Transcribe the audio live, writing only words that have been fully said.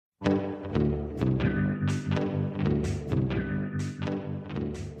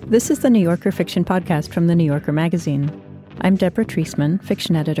This is the New Yorker Fiction Podcast from The New Yorker magazine. I'm Deborah Treisman,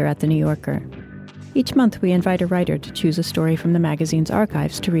 fiction editor at The New Yorker. Each month we invite a writer to choose a story from the magazine's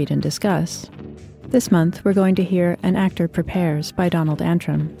archives to read and discuss. This month we're going to hear An Actor Prepares by Donald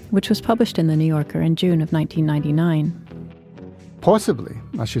Antrim, which was published in The New Yorker in June of 1999. Possibly,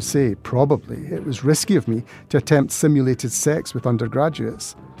 I should say probably, it was risky of me to attempt simulated sex with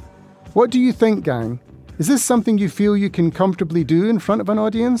undergraduates. What do you think, gang? Is this something you feel you can comfortably do in front of an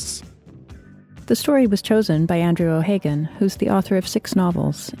audience? The story was chosen by Andrew O'Hagan, who's the author of 6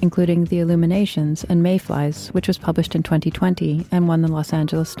 novels, including The Illuminations and Mayflies, which was published in 2020 and won the Los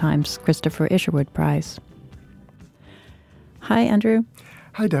Angeles Times Christopher Isherwood Prize. Hi, Andrew.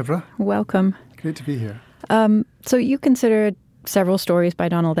 Hi, Deborah. Welcome. Great to be here. So you considered several stories by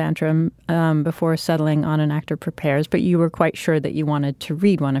Donald Antrim before settling on An Actor Prepares, but you were quite sure that you wanted to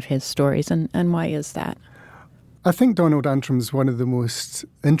read one of his stories, and why is that? I think Donald Antrim is one of the most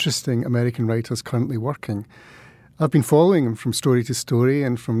interesting American writers currently working. I've been following him from story to story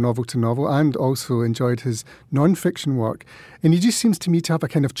and from novel to novel, and also enjoyed his non-fiction work. And he just seems to me to have a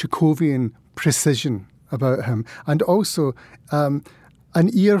kind of Chekhovian precision about him, and also an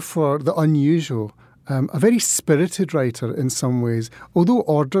ear for the unusual. A very spirited writer in some ways, although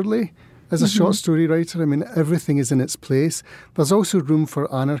orderly as a short story writer. I mean, everything is in its place. There's also room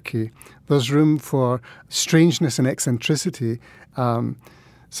for anarchy. There's room for strangeness and eccentricity.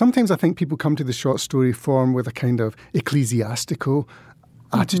 Sometimes I think people come to the short story form with a kind of ecclesiastical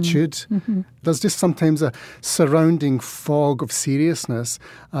attitude. There's just sometimes a surrounding fog of seriousness.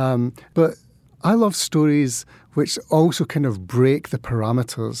 But I love stories which also kind of break the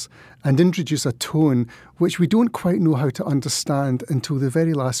parameters and introduce a tone which we don't quite know how to understand until the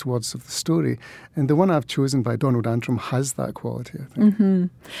very last words of the story. And the one I've chosen by Donald Antrim has that quality, I think.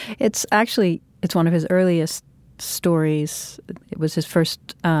 It's one of his earliest stories. It was his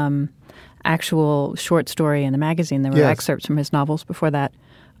first actual short story in the magazine. There were excerpts from his novels before that,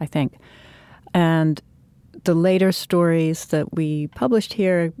 I think. And the later stories that we published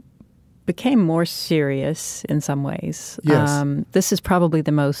here became more serious in some ways. Yes. This is probably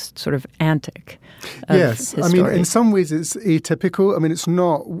the most sort of antic of his I mean, stories. in some ways it's atypical. I mean, it's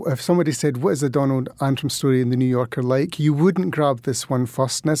not, if somebody said, what is a Donald Antrim story in The New Yorker like, you wouldn't grab this one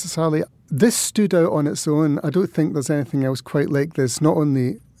first necessarily. This stood out on its own. I don't think there's anything else quite like this, not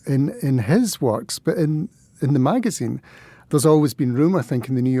only in his works, but in the magazine. There's always been room, I think,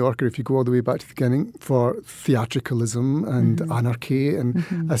 in The New Yorker, if you go all the way back to the beginning, for theatricalism and anarchy and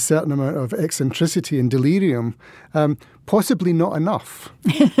a certain amount of eccentricity and delirium. Possibly not enough.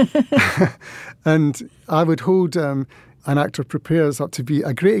 And I would hold An Actor Prepares up to be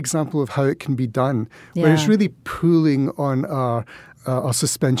a great example of how it can be done, where it's really pulling on our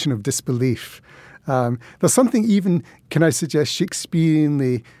suspension of disbelief. There's something even, can I suggest,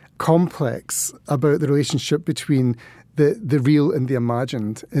 Shakespeareanly complex about the relationship between the real and the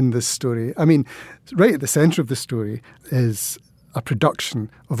imagined in this story. I mean, right at the centre of the story is a production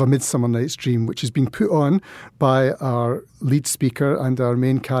of A Midsummer Night's Dream, which has been put on by our lead speaker and our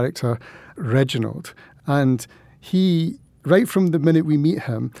main character, Reginald. And he, right from the minute we meet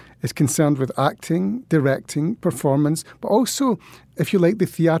him, is concerned with acting, directing, performance, but also, if you like, the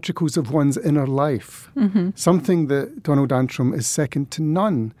theatricals of one's inner life. Something that Donald Antrim is second to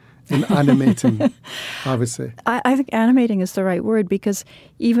none in animating, I would say. I think animating is the right word, because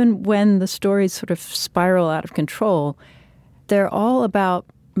even when the stories sort of spiral out of control, they're all about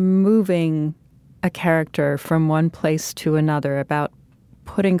moving a character from one place to another, about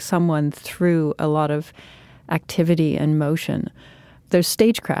putting someone through a lot of activity and motion. There's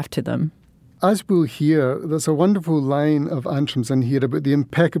stagecraft to them. As we'll hear, there's a wonderful line of Antrim's in here about the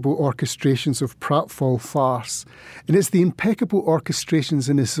impeccable orchestrations of pratfall farce. And it's the impeccable orchestrations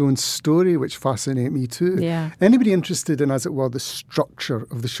in his own story which fascinate me too. Yeah. Anybody interested in, as it were, the structure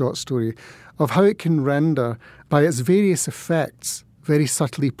of the short story, of how it can render, by its various effects, very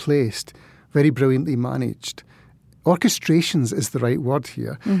subtly placed, very brilliantly managed. Orchestrations is the right word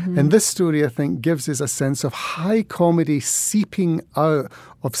here. And this story, I think, gives us a sense of high comedy seeping out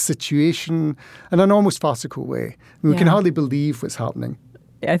of situation in an almost farcical way. We can hardly believe what's happening.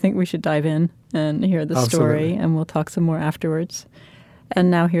 I think we should dive in and hear the story, and we'll talk some more afterwards. And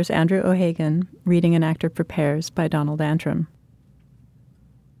now here's Andrew O'Hagan reading An Actor Prepares by Donald Antrim.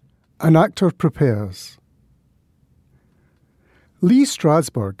 An Actor Prepares. Lee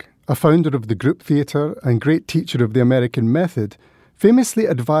Strasberg, a founder of the group theatre and great teacher of the American method, famously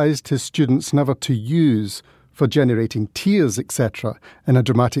advised his students never to use, for generating tears, etc., in a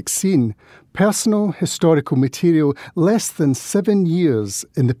dramatic scene, personal historical material less than 7 years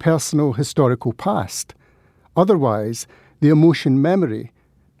in the personal historical past. Otherwise, the emotion memory,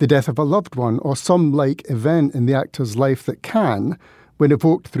 the death of a loved one, or some like event in the actor's life that can, when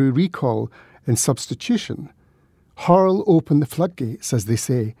evoked through recall and substitution, hurl open the floodgates, as they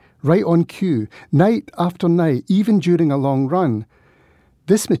say, right on cue, night after night, even during a long run.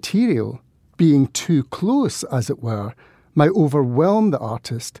 This material, being too close, as it were, might overwhelm the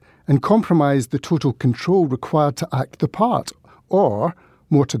artist and compromise the total control required to act the part, or,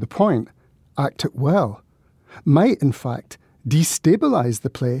 more to the point, act it well. Might, in fact, destabilise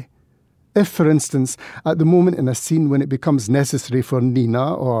the play. If, for instance, at the moment in a scene when it becomes necessary for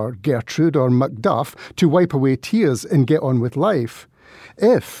Nina or Gertrude or Macduff to wipe away tears and get on with life,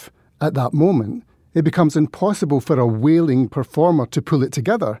 if, at that moment, it becomes impossible for a wailing performer to pull it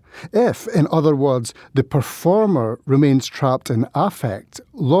together, if, in other words, the performer remains trapped in affect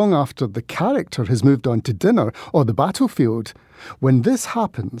long after the character has moved on to dinner or the battlefield, when this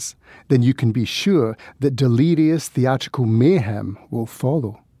happens, then you can be sure that delirious theatrical mayhem will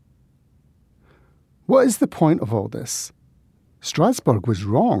follow. What is the point of all this? Strasbourg was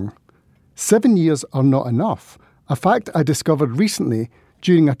wrong. 7 years are not enough, a fact I discovered recently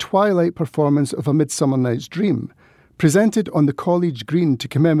during a twilight performance of A Midsummer Night's Dream, presented on the College Green to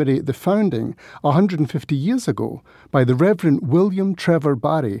commemorate the founding 150 years ago by the Reverend William Trevor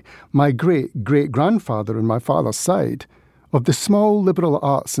Barry, my great-great-grandfather on my father's side, of the small liberal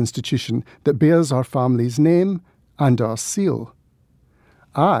arts institution that bears our family's name and our seal.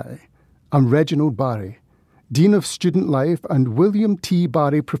 I'm Reginald Barry, Dean of Student Life and William T.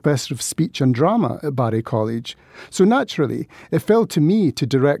 Barry Professor of Speech and Drama at Barry College, so naturally it fell to me to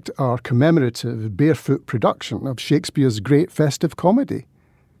direct our commemorative barefoot production of Shakespeare's great festive comedy.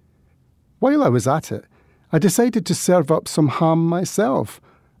 While I was at it, I decided to serve up some ham myself,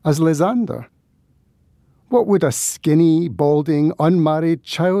 as Lysander. What would a skinny, balding, unmarried,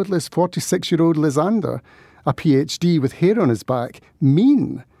 childless 46-year-old Lysander, a PhD with hair on his back,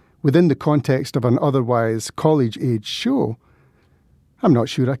 mean within the context of an otherwise college-age show? I'm not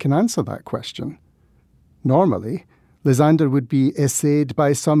sure I can answer that question. Normally, Lysander would be essayed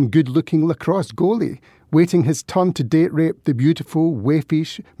by some good-looking lacrosse goalie, waiting his turn to date-rape the beautiful,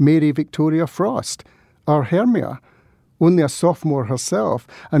 waifish Mary Victoria Frost, or Hermia, only a sophomore herself,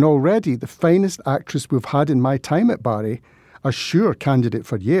 and already the finest actress we've had in my time at Barry, a sure candidate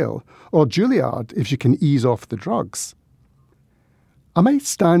for Yale, or Juilliard if she can ease off the drugs. I might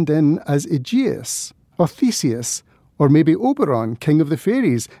stand in as Aegeus, or Theseus, or maybe Oberon, King of the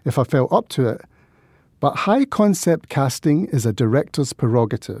Fairies, if I felt up to it. But high-concept casting is a director's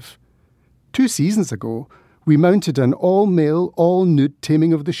prerogative. 2 seasons ago, we mounted an all-male, all-nude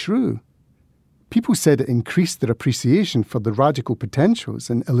Taming of the Shrew. People said it increased their appreciation for the radical potentials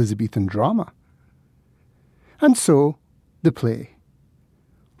in Elizabethan drama. And so, the play.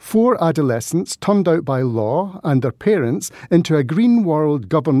 4 adolescents turned out by law and their parents into a green world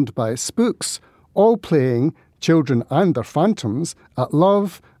governed by spooks, all playing, children and their phantoms, at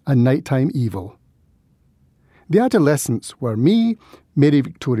love and nighttime evil. The adolescents were me, Mary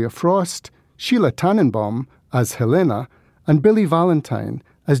Victoria Frost, Sheila Tannenbaum as Helena, and Billy Valentine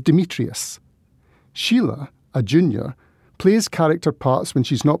as Demetrius. Sheila, a junior, plays character parts when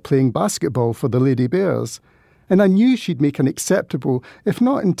she's not playing basketball for the Lady Bears, and I knew she'd make an acceptable, if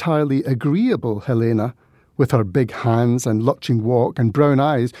not entirely agreeable, Helena, with her big hands and lurching walk and brown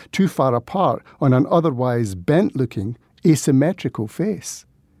eyes too far apart on an otherwise bent-looking, asymmetrical face.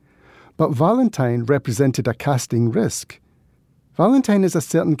 But Valentine represented a casting risk. Valentine is a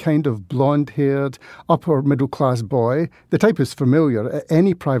certain kind of blonde-haired, upper-middle-class boy, the type who's familiar at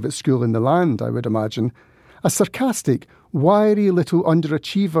any private school in the land, I would imagine, a sarcastic, wiry little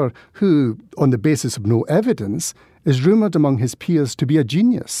underachiever who, on the basis of no evidence, is rumoured among his peers to be a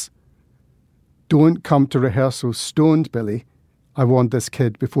genius. Don't come to rehearsal stoned, Billy, I warned this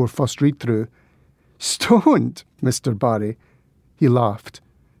kid before first read-through. Stoned, Mr. Barry? He laughed.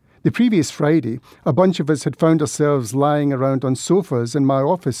 The previous Friday, a bunch of us had found ourselves lying around on sofas in my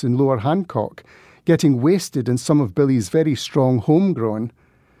office in Lower Hancock, getting wasted in some of Billy's very strong homegrown.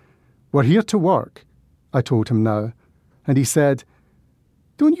 We're here to work, I told him now, and he said,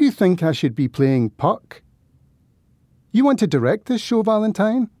 Don't you think I should be playing Puck? You want to direct this show,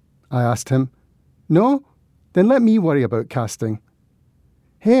 Valentine? I asked him. No? Then let me worry about casting.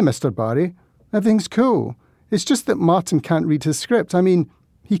 Hey, Mr. Barry, everything's cool. It's just that Martin can't read his script. I mean,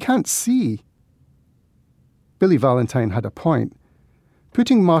 he can't see. Billy Valentine had a point.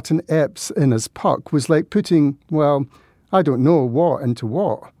 Putting Martin Epps in as Puck was like putting, well, I don't know what into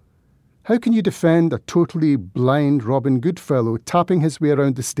what. How can you defend a totally blind Robin Goodfellow tapping his way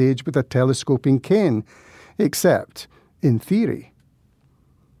around the stage with a telescoping cane? Except, in theory.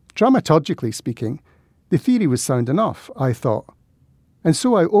 Dramaturgically speaking, the theory was sound enough, I thought. And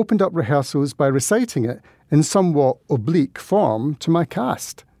so I opened up rehearsals by reciting it in somewhat oblique form to my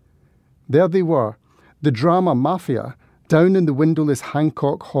cast. There they were, the drama mafia, down in the windowless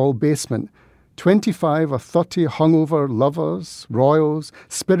Hancock Hall basement, 25 or 30 hungover lovers, royals,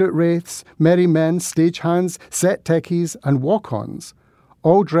 spirit wraiths, merry men, stagehands, set techies and walk-ons,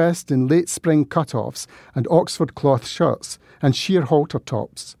 all dressed in late spring cut-offs and Oxford cloth shirts and sheer halter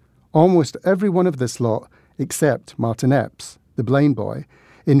tops. Almost every one of this lot, except Martin Epps, the blind boy,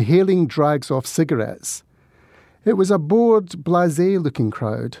 inhaling drags off cigarettes. It was a bored, blasé-looking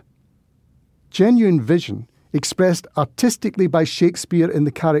crowd. Genuine vision, expressed artistically by Shakespeare in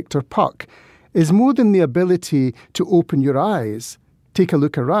the character Puck, is more than the ability to open your eyes, take a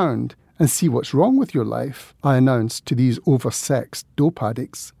look around, and see what's wrong with your life, I announced to these oversexed dope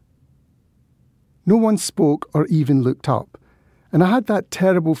addicts. No one spoke or even looked up, and I had that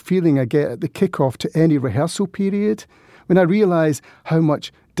terrible feeling I get at the kick-off to any rehearsal period when I realise how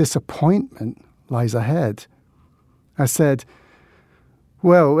much disappointment lies ahead. I said,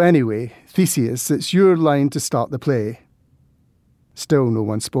 "Well, anyway, Theseus, it's your line to start the play." Still no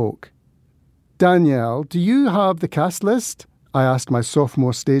one spoke. "Danielle, do you have the cast list?" I asked my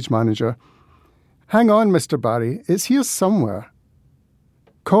sophomore stage manager. "Hang on, Mr. Barry, it's here somewhere."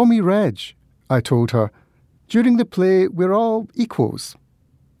 "Call me Reg," I told her. "During the play, we're all equals."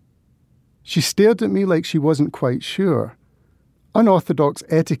 She stared at me like she wasn't quite sure. Unorthodox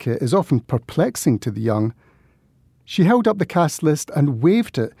etiquette is often perplexing to the young. She held up the cast list and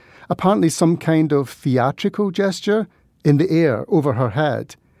waved it, apparently some kind of theatrical gesture, in the air over her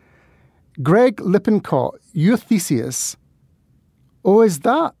head. "Greg Lippincott, you're Theseus." "Oh, is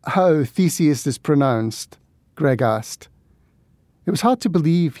that how Theseus is pronounced?" Greg asked. It was hard to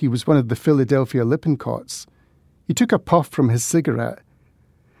believe he was one of the Philadelphia Lippincotts. He took a puff from his cigarette.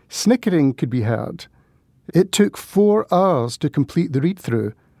 Snickering could be heard. It took 4 hours to complete the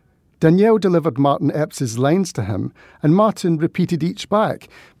read-through. Danielle delivered Martin Epps's lines to him, and Martin repeated each back,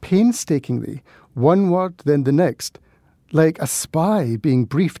 painstakingly, one word then the next, like a spy being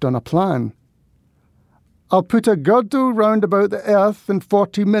briefed on a plan. "I'll put a girdle round about the earth in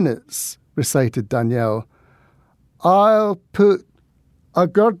 40 minutes, recited Danielle. "I'll put a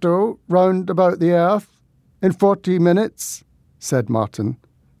girdle round about the earth in 40 minutes, said Martin.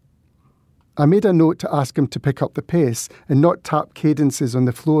 I made a note to ask him to pick up the pace and not tap cadences on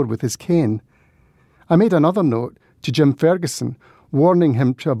the floor with his cane. I made another note to Jim Ferguson, warning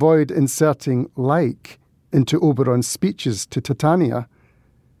him to avoid inserting "like" into Oberon's speeches to Titania.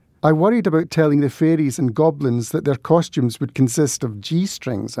 I worried about telling the fairies and goblins that their costumes would consist of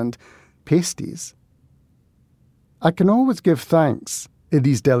G-strings and pasties. I can always give thanks in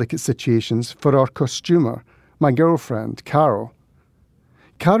these delicate situations for our costumer, my girlfriend, Carol.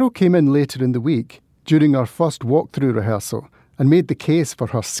 Carol came in later in the week, during our first walk-through rehearsal, and made the case for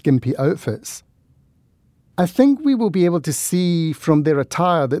her skimpy outfits. I think we will be able to see from their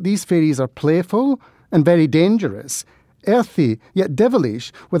attire that these fairies are playful and very dangerous, earthy yet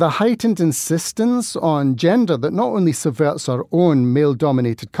devilish, with a heightened insistence on gender that not only subverts our own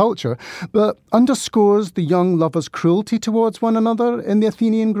male-dominated culture, but underscores the young lovers' cruelty towards one another in the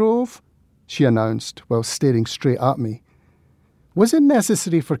Athenian Grove, she announced while staring straight at me. Was it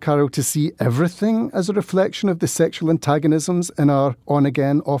necessary for Carol to see everything as a reflection of the sexual antagonisms in our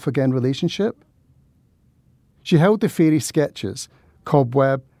on-again, off-again relationship? She held the fairy sketches,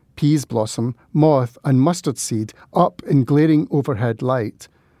 cobweb, peas blossom, moth and mustard seed up in glaring overhead light.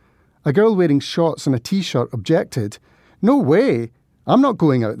 A girl wearing shorts and a t-shirt objected. "No way! I'm not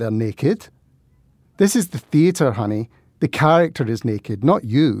going out there naked." "This is the theatre, honey. The character is naked, not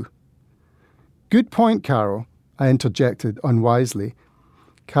you." "Good point, Carol," I interjected unwisely.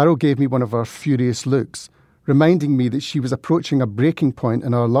 Carol gave me one of her furious looks, reminding me that she was approaching a breaking point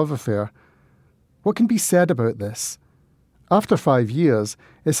in our love affair. What can be said about this? After 5 years,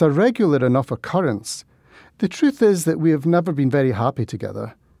 it's a regular enough occurrence. The truth is that we have never been very happy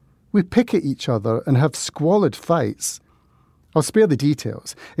together. We pick at each other and have squalid fights. I'll spare the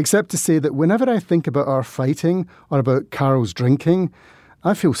details, except to say that whenever I think about our fighting or about Carol's drinking,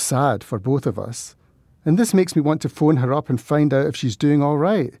 I feel sad for both of us. And this makes me want to phone her up and find out if she's doing all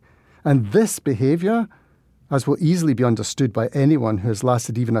right. And this behaviour, as will easily be understood by anyone who has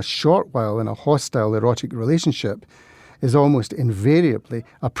lasted even a short while in a hostile erotic relationship, is almost invariably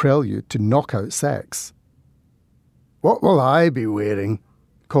a prelude to knockout sex. "What will I be wearing?"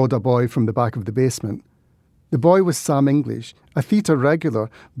 called a boy from the back of the basement. The boy was Sam English, a theatre regular,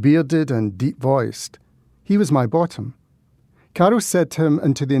 bearded and deep-voiced. He was my bottom. Carol said to him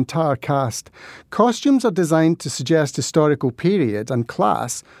and to the entire cast, "Costumes are designed to suggest historical period and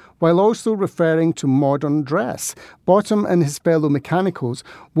class, while also referring to modern dress. Bottom and his fellow mechanicals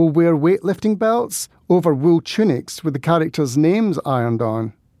will wear weightlifting belts over wool tunics with the characters' names ironed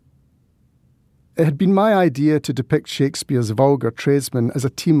on." It had been my idea to depict Shakespeare's vulgar tradesmen as a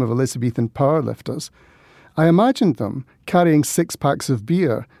team of Elizabethan powerlifters. I imagined them carrying 6-packs of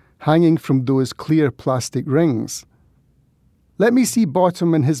beer hanging from those clear plastic rings. "Let me see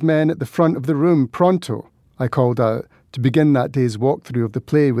Bottom and his men at the front of the room pronto," I called out, to begin that day's walkthrough of the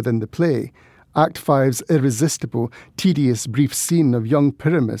play within the play, Act 5's irresistible, tedious brief scene of young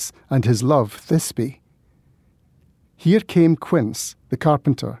Pyramus and his love Thisbe. Here came Quince, the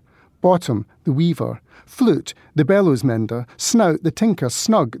carpenter, Bottom, the weaver, Flute, the bellows mender, Snout, the tinker,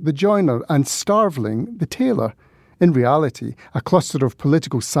 Snug, the joiner, and Starveling, the tailor. In reality, a cluster of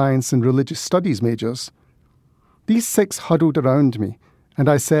political science and religious studies majors. These 6 huddled around me, and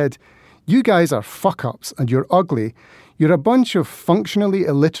I said, "You guys are fuck-ups, and you're ugly. You're a bunch of functionally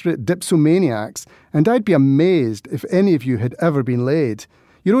illiterate dipsomaniacs, and I'd be amazed if any of you had ever been laid.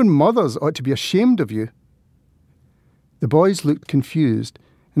 Your own mothers ought to be ashamed of you." The boys looked confused,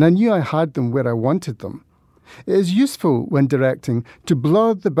 and I knew I had them where I wanted them. It is useful, when directing, to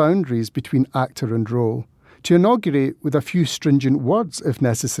blur the boundaries between actor and role, to inaugurate, with a few stringent words if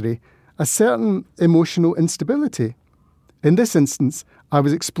necessary, a certain emotional instability. In this instance, I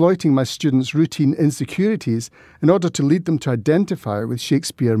was exploiting my students' routine insecurities in order to lead them to identify with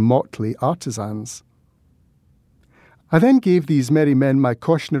Shakespeare motley artisans. I then gave these merry men my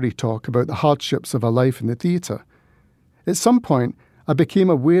cautionary talk about the hardships of a life in the theatre. At some point, I became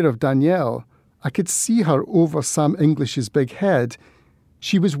aware of Danielle. I could see her over Sam English's big head.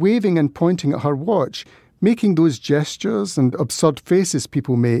 She was waving and pointing at her watch, making those gestures and absurd faces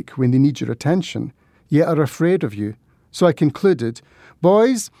people make when they need your attention, yet are afraid of you. So I concluded,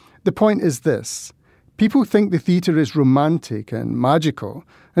 "Boys, the point is this. People think the theatre is romantic and magical,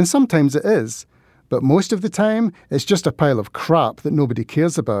 and sometimes it is, but most of the time it's just a pile of crap that nobody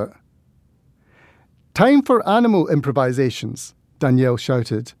cares about." "Time for animal improvisations," Danielle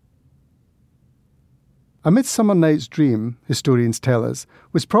shouted. A Midsummer Night's Dream, historians tell us,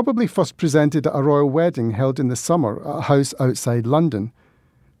 was probably first presented at a royal wedding held in the summer at a house outside London.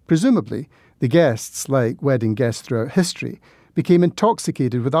 Presumably, the guests, like wedding guests throughout history, became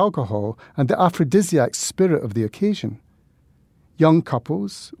intoxicated with alcohol and the aphrodisiac spirit of the occasion. Young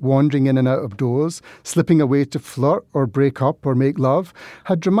couples, wandering in and out of doors, slipping away to flirt or break up or make love,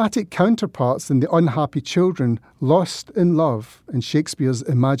 had dramatic counterparts in the unhappy children lost in love in Shakespeare's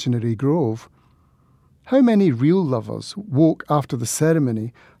imaginary grove. How many real lovers woke after the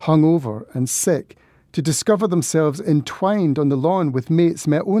ceremony, hungover and sick, to discover themselves entwined on the lawn with mates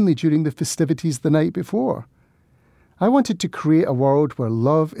met only during the festivities the night before? I wanted to create a world where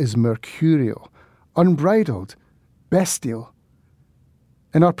love is mercurial, unbridled, bestial.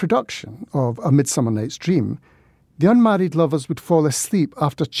 In our production of A Midsummer Night's Dream, the unmarried lovers would fall asleep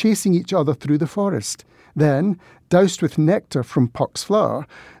after chasing each other through the forest. Then, doused with nectar from Puck's flower,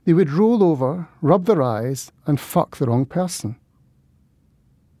 they would roll over, rub their eyes, and fuck the wrong person.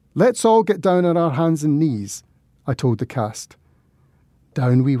 "Let's all get down on our hands and knees," I told the cast.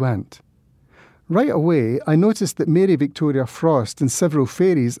 Down we went. Right away, I noticed that Mary Victoria Frost and several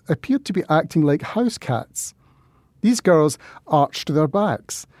fairies appeared to be acting like house cats. These girls arched their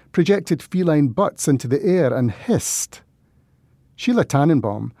backs, projected feline butts into the air, and hissed. Sheila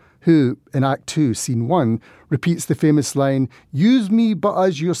Tannenbaum, who, in Act 2, Scene 1, repeats the famous line, "Use me but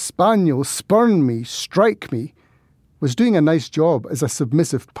as your spaniel, spurn me, strike me," was doing a nice job as a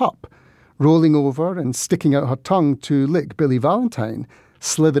submissive pup, rolling over and sticking out her tongue to lick Billy Valentine,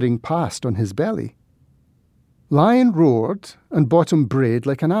 slithering past on his belly. Lion roared and Bottom brayed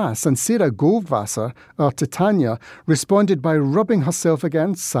like an ass, and Sarah Goldwasser, our Titania, responded by rubbing herself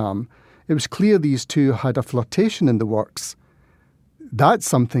against Sam. It was clear these two had a flirtation in the works. That's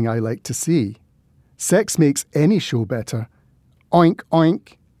something I like to see. Sex makes any show better. "Oink,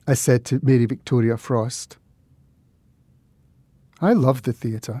 oink," I said to Mary Victoria Frost. I love the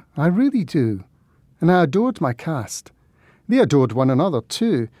theatre, I really do, and I adored my cast. They adored one another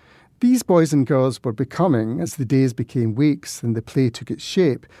too. These boys and girls were becoming, as the days became weeks and the play took its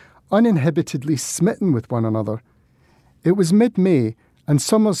shape, uninhibitedly smitten with one another. It was mid-May, and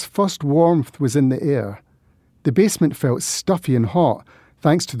summer's first warmth was in the air. The basement felt stuffy and hot,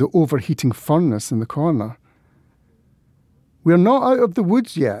 thanks to the overheating furnace in the corner. "We're not out of the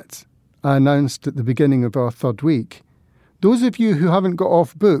woods yet," I announced at the beginning of our third week. "Those of you who haven't got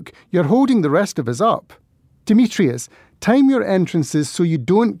off book, you're holding the rest of us up. Demetrius, time your entrances so you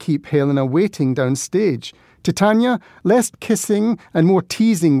don't keep Helena waiting downstage. Titania, less kissing and more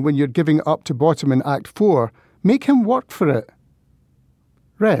teasing when you're giving up to Bottom in Act 4. Make him work for it."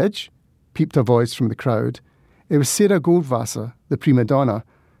 "Reg," peeped a voice from the crowd. It was Sarah Goldwasser, the prima donna.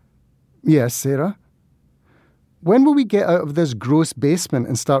 "Yes, Sarah?" "When will we get out of this gross basement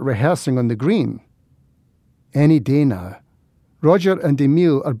and start rehearsing on the green?" "Any day now. Roger and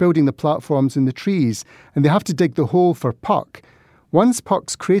Emile are building the platforms in the trees, and they have to dig the hole for Puck. Once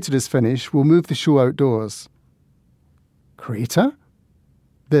Puck's crater is finished, we'll move the show outdoors." "Crater?"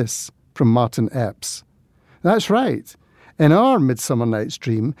 This from Martin Epps. "That's right. In our Midsummer Night's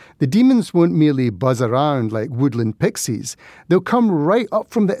Dream, the demons won't merely buzz around like woodland pixies. They'll come right up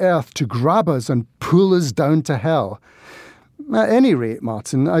from the earth to grab us and pull us down to hell. At any rate,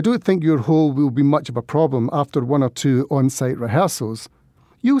 Martin, I don't think your hole will be much of a problem after 1 or 2 on-site rehearsals.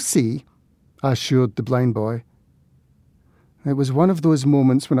 You'll see," assured the blind boy. It was one of those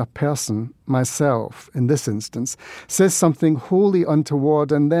moments when a person, myself in this instance, says something wholly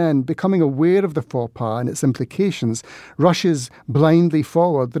untoward and then, becoming aware of the faux pas and its implications, rushes blindly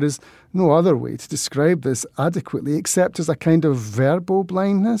forward. There is no other way to describe this adequately except as a kind of verbal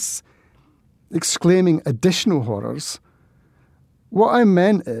blindness, exclaiming additional horrors. What I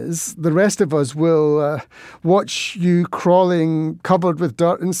meant is, the rest of us will watch you crawling, covered with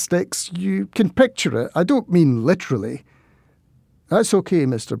dirt and sticks. You can picture it. I don't mean literally. "That's okay,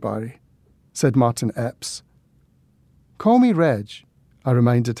 Mr. Barry," said Martin Epps. "Call me Reg," I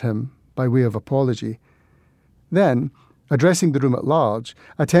reminded him, by way of apology. Then, addressing the room at large,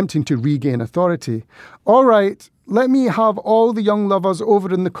 attempting to regain authority, "All right, let me have all the young lovers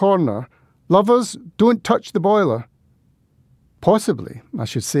over in the corner. Lovers, don't touch the boiler." Possibly, I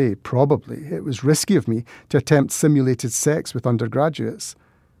should say probably, it was risky of me to attempt simulated sex with undergraduates.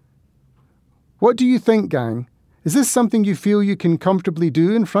 "What do you think, gang? Is this something you feel you can comfortably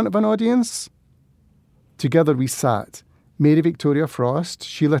do in front of an audience?" Together we sat, Mary Victoria Frost,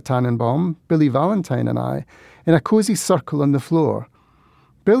 Sheila Tannenbaum, Billy Valentine and I, in a cosy circle on the floor.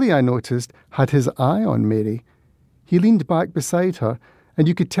 Billy, I noticed, had his eye on Mary. He leaned back beside her, and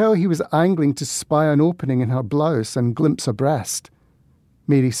you could tell he was angling to spy an opening in her blouse and glimpse a breast.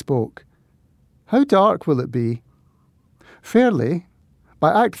 Mary spoke. "How dark will it be?" "Fairly.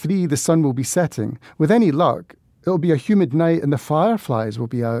 By Act 3 the sun will be setting. With any luck, it'll be a humid night and the fireflies will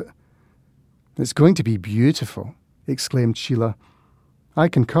be out." "It's going to be beautiful," exclaimed Sheila. I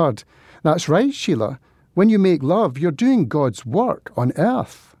concurred. "That's right, Sheila. When you make love, you're doing God's work on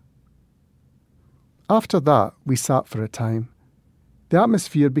earth." After that, we sat for a time. The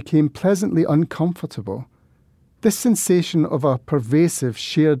atmosphere became pleasantly uncomfortable. This sensation of a pervasive,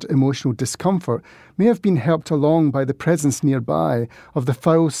 shared emotional discomfort may have been helped along by the presence nearby of the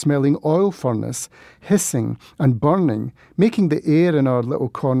foul-smelling oil furnace, hissing and burning, making the air in our little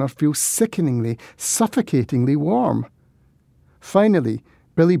corner feel sickeningly, suffocatingly warm. Finally,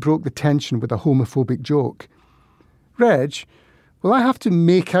 Billy broke the tension with a homophobic joke. "Reg, will I have to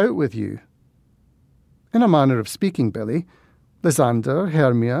make out with you?" "In a manner of speaking, Billy. Lysander,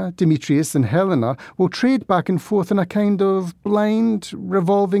 Hermia, Demetrius and Helena will trade back and forth in a kind of blind,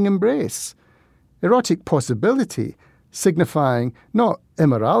 revolving embrace. Erotic possibility, signifying not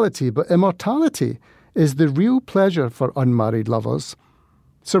immorality but immortality, is the real pleasure for unmarried lovers.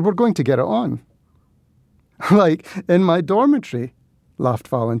 So we're going to get it on." "Like in my dormitory," laughed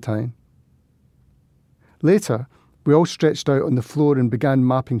Valentine. Later, we all stretched out on the floor and began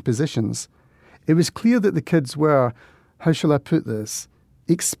mapping positions. It was clear that the kids were, how shall I put this,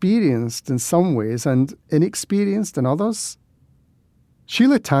 experienced in some ways and inexperienced in others.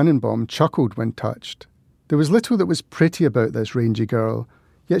 Sheila Tannenbaum chuckled when touched. There was little that was pretty about this rangy girl,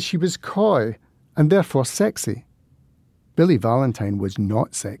 yet she was coy and therefore sexy. Billy Valentine was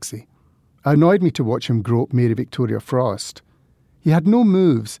not sexy. It annoyed me to watch him grope Mary Victoria Frost. He had no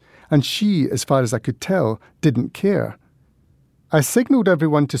moves, and she, as far as I could tell, didn't care. I signalled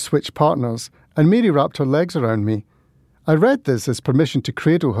everyone to switch partners, and Mary wrapped her legs around me. I read this as permission to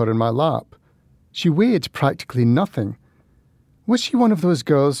cradle her in my lap. She weighed practically nothing. Was she one of those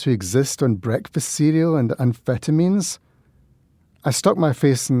girls who exist on breakfast cereal and amphetamines? I stuck my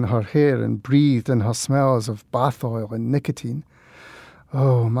face in her hair and breathed in her smells of bath oil and nicotine.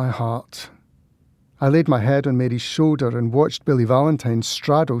 Oh, my heart. I laid my head on Mary's shoulder and watched Billy Valentine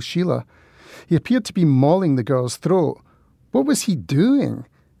straddle Sheila. He appeared to be mauling the girl's throat. What was he doing?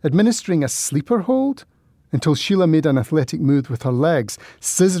 Administering a sleeper hold? Until Sheila made an athletic move with her legs,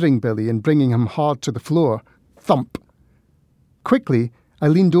 scissoring Billy and bringing him hard to the floor. Thump! Quickly, I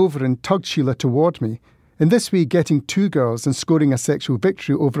leaned over and tugged Sheila toward me, in this way getting 2 girls and scoring a sexual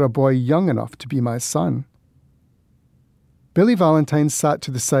victory over a boy young enough to be my son. Billy Valentine sat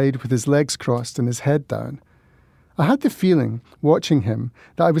to the side with his legs crossed and his head down. I had the feeling, watching him,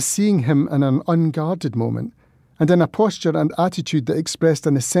 that I was seeing him in an unguarded moment, and in a posture and attitude that expressed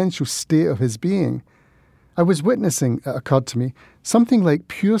an essential state of his being. I was witnessing, it occurred to me, something like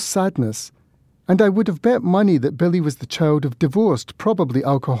pure sadness, and I would have bet money that Billy was the child of divorced, probably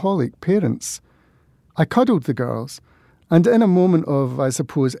alcoholic parents. I cuddled the girls, and in a moment of, I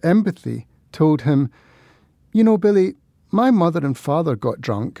suppose, empathy, told him, "You know, Billy, my mother and father got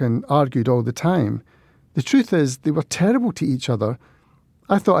drunk and argued all the time. The truth is, they were terrible to each other.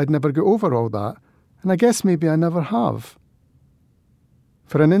 I thought I'd never get over all that, and I guess maybe I never have."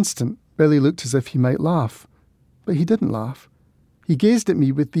 For an instant, Billy looked as if he might laugh, but he didn't laugh. He gazed at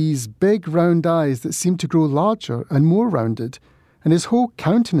me with these big round eyes that seemed to grow larger and more rounded, and his whole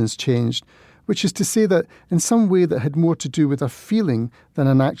countenance changed, which is to say that in some way that had more to do with a feeling than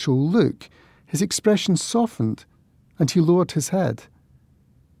an actual look, his expression softened, and he lowered his head.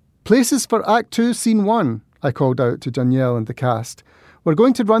 "Places for Act 2, Scene 1, I called out to Danielle and the cast. "We're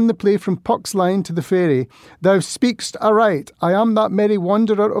going to run the play from Puck's line to the ferry. Thou speak'st aright, I am that merry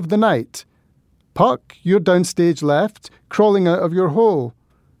wanderer of the night. Puck, you're downstage left, crawling out of your hole.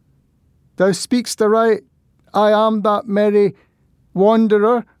 Thou speak'st aright, I am that merry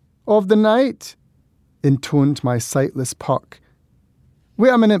wanderer of the night," intoned my sightless Puck. "Wait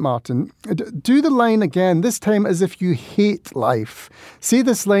a minute, Martin. Do the line again, this time as if you hate life. Say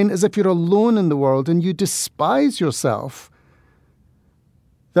this line as if you're alone in the world and you despise yourself.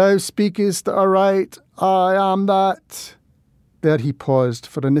 Thou speakest aright, I am that." There he paused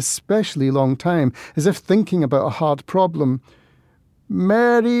for an especially long time, as if thinking about a hard problem.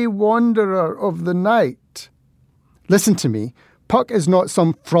 "Merry wanderer of the night." Listen to me. Puck is not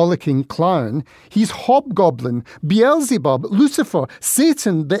some frolicking clown. He's Hobgoblin, Beelzebub, Lucifer,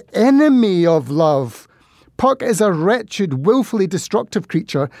 Satan, the enemy of love. Puck is a wretched, willfully destructive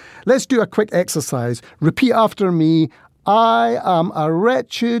creature. Let's do a quick exercise. Repeat after me. I am a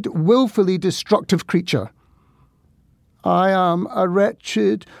wretched, willfully destructive creature. I am a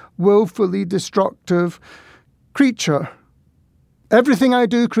wretched, willfully destructive creature. Everything I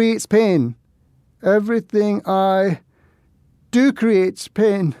do creates pain. Everything I do creates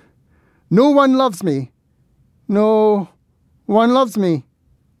pain. No one loves me. No one loves me.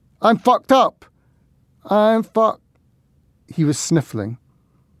 I'm fucked up. I'm fucked. He was sniffling.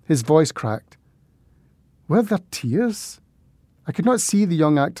 His voice cracked. Were there tears? I could not see the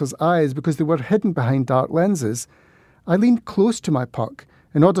young actor's eyes because they were hidden behind dark lenses. I leaned close to my Puck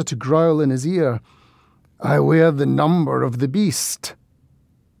in order to growl in his ear. "I wear the number of the beast."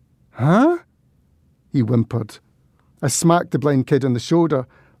 "Huh?" he whimpered. I smacked the blind kid on the shoulder.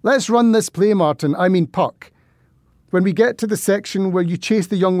 "Let's run this play, Martin. I mean Puck. When we get to the section where you chase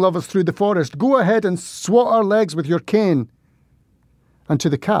the young lovers through the forest, go ahead and swat our legs with your cane." And to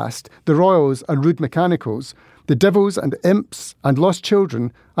the cast, the royals and rude mechanicals, the devils and imps and lost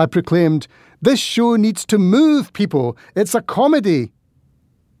children, I proclaimed, "This show needs to move, people. It's a comedy."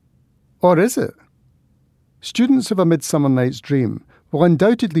 Or is it? Students of A Midsummer Night's Dream will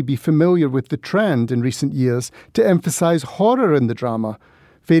undoubtedly be familiar with the trend in recent years to emphasise horror in the drama.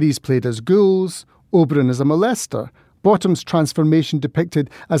 Fairies played as ghouls, Oberon as a molester, Bottom's transformation depicted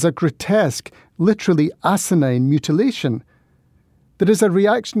as a grotesque, literally asinine mutilation. There is a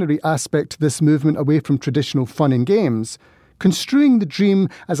reactionary aspect to this movement away from traditional fun and games. Construing the dream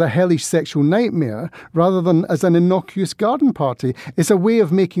as a hellish sexual nightmare rather than as an innocuous garden party is a way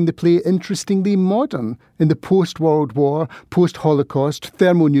of making the play interestingly modern in the post-World War, post-Holocaust,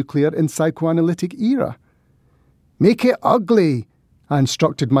 thermonuclear and psychoanalytic era. "Make it ugly," I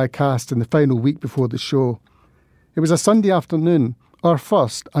instructed my cast in the final week before the show. It was a Sunday afternoon, our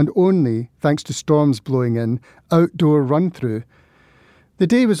first and only, thanks to storms blowing in, outdoor run-through. The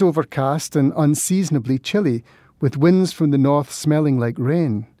day was overcast and unseasonably chilly, with winds from the north smelling like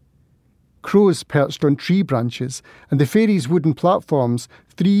rain. Crows perched on tree branches, and the ferry's wooden platforms,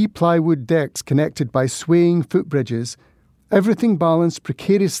 3 plywood decks connected by swaying footbridges, everything balanced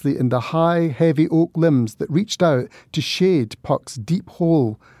precariously in the high, heavy oak limbs that reached out to shade Puck's deep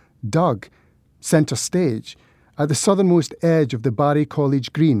hole, dug, centre stage, at the southernmost edge of the Barry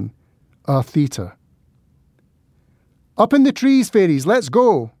College Green, our theatre. "Up in the trees, fairies, let's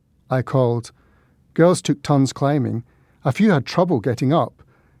go," I called. Girls took turns climbing. A few had trouble getting up.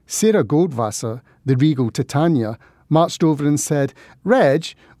 Sarah Goldwasser, the regal Titania, marched over and said,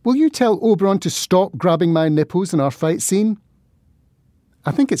 "Reg, will you tell Oberon to stop grabbing my nipples in our fight scene?"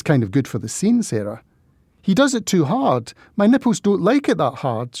 "I think it's kind of good for the scene, Sarah." "He does it too hard. My nipples don't like it that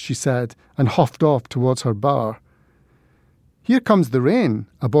hard," she said, and huffed off towards her bar. "Here comes the rain,"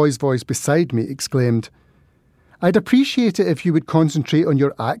 a boy's voice beside me exclaimed. "I'd appreciate it if you would concentrate on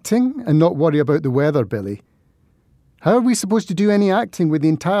your acting and not worry about the weather, Billy." How are we supposed to do any acting when the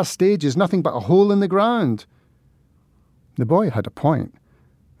entire stage is nothing but a hole in the ground? The boy had a point,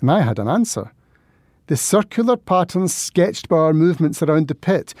 and I had an answer. The circular patterns sketched by our movements around the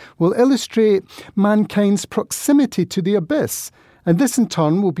pit will illustrate mankind's proximity to the abyss, and this in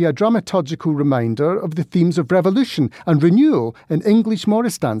turn will be a dramaturgical reminder of the themes of revolution and renewal in English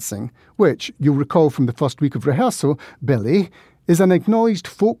Morris dancing, which, you'll recall from the first week of rehearsal, Billy, is an acknowledged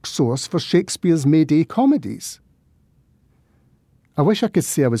folk source for Shakespeare's May-Day comedies. I wish I could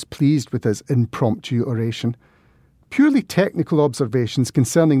say I was pleased with his impromptu oration. Purely technical observations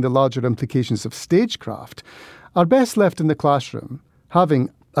concerning the larger implications of stagecraft are best left in the classroom, having,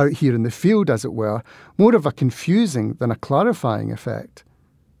 out here in the field as it were, more of a confusing than a clarifying effect.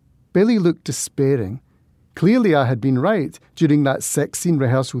 Billy looked despairing. Clearly I had been right during that sex scene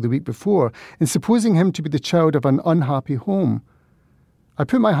rehearsal the week before in supposing him to be the child of an unhappy home. I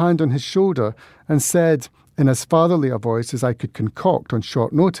put my hand on his shoulder and said, in as fatherly a voice as I could concoct on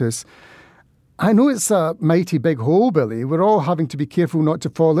short notice, "I know it's a mighty big hole, Billy. We're all having to be careful not to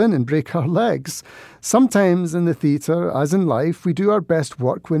fall in and break our legs. Sometimes in the theatre, as in life, we do our best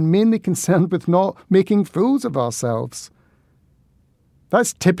work when mainly concerned with not making fools of ourselves."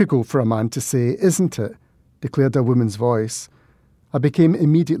 "That's typical for a man to say, isn't it?" declared a woman's voice. I became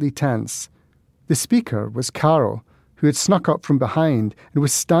immediately tense. The speaker was Carol, who had snuck up from behind and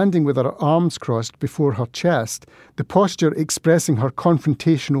was standing with her arms crossed before her chest, the posture expressing her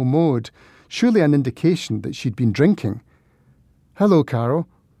confrontational mode, surely an indication that she'd been drinking. "Hello, Carol."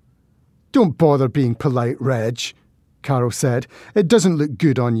 "Don't bother being polite, Reg," Carol said. "It doesn't look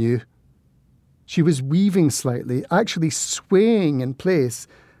good on you." She was weaving slightly, actually swaying in place,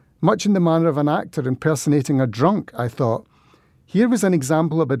 much in the manner of an actor impersonating a drunk, I thought. Here was an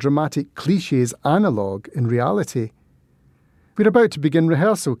example of a dramatic clichés analogue in reality. "We're about to begin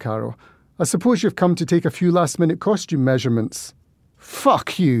rehearsal, Carol. I suppose you've come to take a few last-minute costume measurements."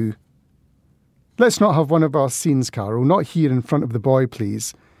 "Fuck you!" "Let's not have one of our scenes, Carol, not here in front of the boy,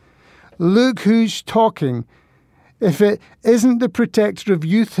 please." "Look who's talking. If it isn't the protector of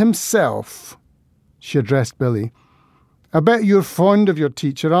youth himself," she addressed Billy. "I bet you're fond of your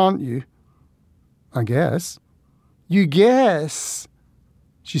teacher, aren't you?" "I guess." "You guess?"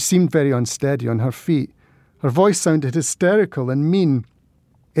 She seemed very unsteady on her feet. Her voice sounded hysterical and mean.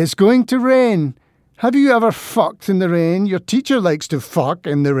 "It's going to rain. Have you ever fucked in the rain? Your teacher likes to fuck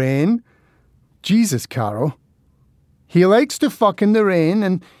in the rain." "Jesus, Carol." "He likes to fuck in the rain,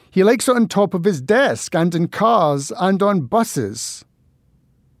 and he likes it on top of his desk and in cars and on buses."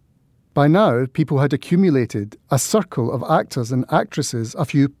 By now, people had accumulated, a circle of actors and actresses, a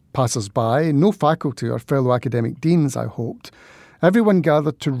few passers-by, no faculty or fellow academic deans, I hoped. Everyone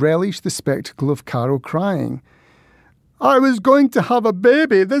gathered to relish the spectacle of Carol crying. "I was going to have a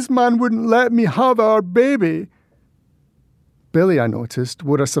baby. This man wouldn't let me have our baby." Billy, I noticed,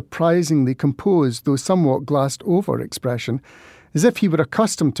 wore a surprisingly composed, though somewhat glassed-over expression, as if he were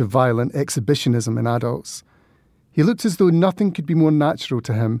accustomed to violent exhibitionism in adults. He looked as though nothing could be more natural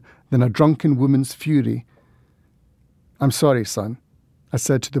to him than a drunken woman's fury. "I'm sorry, son," I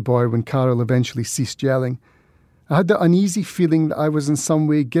said to the boy when Carol eventually ceased yelling. I had the uneasy feeling that I was in some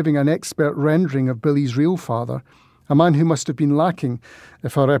way giving an expert rendering of Billy's real father, a man who must have been lacking,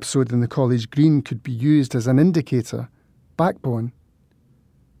 if our episode in the college green could be used as an indicator, backbone.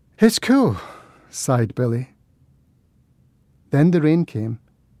 "It's cool," sighed Billy. Then the rain came.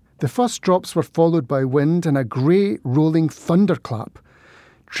 The first drops were followed by wind and a grey, rolling thunderclap.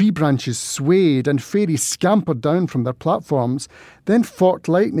 Tree branches swayed and fairies scampered down from their platforms. Then forked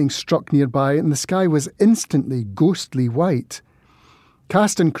lightning struck nearby and the sky was instantly ghostly white.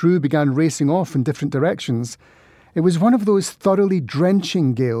 Cast and crew began racing off in different directions. It was one of those thoroughly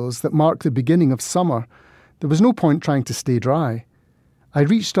drenching gales that mark the beginning of summer. There was no point trying to stay dry. I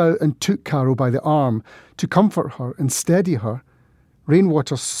reached out and took Carol by the arm to comfort her and steady her.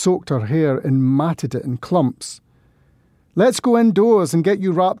 Rainwater soaked her hair and matted it in clumps. "Let's go indoors and get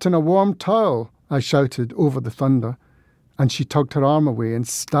you wrapped in a warm towel," I shouted over the thunder, and she tugged her arm away and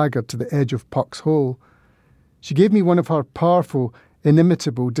staggered to the edge of Puck's hole. She gave me one of her powerful,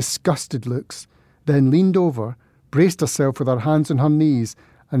 inimitable, disgusted looks, then leaned over, braced herself with her hands on her knees,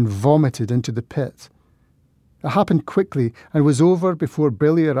 and vomited into the pit. It happened quickly and was over before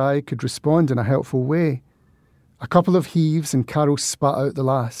Billy or I could respond in a helpful way. A couple of heaves and Carol spat out the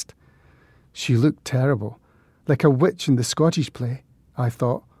last. She looked terrible, like a witch in the Scottish play, I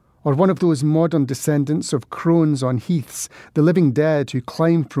thought, or one of those modern descendants of crones on heaths, the living dead who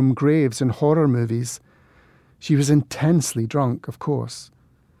climb from graves in horror movies. She was intensely drunk, of course.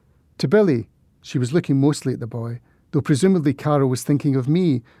 To Billy, she was looking mostly at the boy, though presumably Carol was thinking of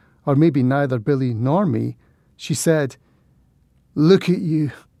me, or maybe neither Billy nor me. She said, "Look at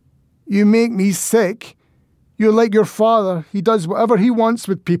you. You make me sick. You're like your father. He does whatever he wants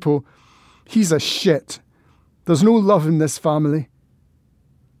with people. He's a shit. There's no love in this family."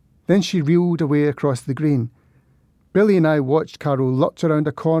 Then she reeled away across the green. Billy and I watched Carol lurch around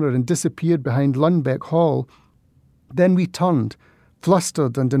a corner and disappeared behind Lundbeck Hall. Then we turned,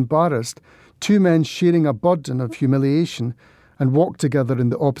 flustered and embarrassed, two men sharing a burden of humiliation, and walked together in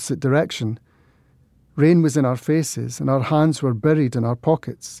the opposite direction. Rain was in our faces, and our hands were buried in our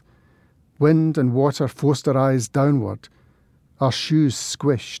pockets. Wind and water forced our eyes downward. Our shoes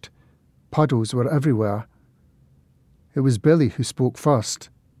squished. Puddles were everywhere. It was Billy who spoke first.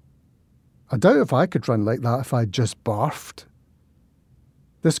 "I doubt if I could run like that if I'd just barfed."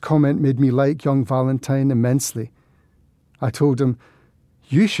 This comment made me like young Valentine immensely. I told him,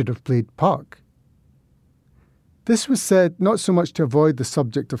 "You should have played puck." This was said not so much to avoid the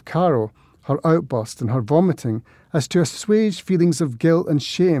subject of Carol, her outburst and her vomiting, as to assuage feelings of guilt and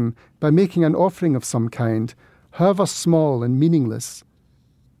shame by making an offering of some kind, however small and meaningless.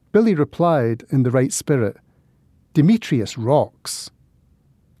 Billy replied in the right spirit, "Demetrius rocks."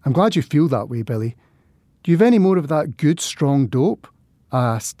 "I'm glad you feel that way, Billy. Do you have any more of that good, strong dope?"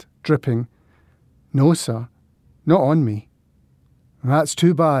 I asked, dripping. "No, sir. Not on me." "That's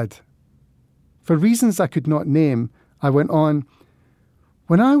too bad." For reasons I could not name, I went on,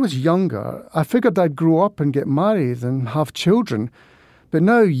 "When I was younger, I figured I'd grow up and get married and have children, but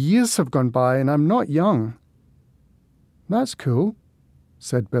now years have gone by and I'm not young." "That's cool,"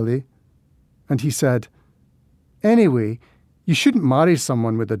 said Billy. And he said, "Anyway, you shouldn't marry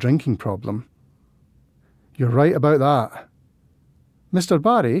someone with a drinking problem." "You're right about that." "Mr.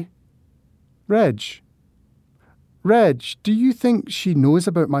 Barry? Reg. Reg, do you think she knows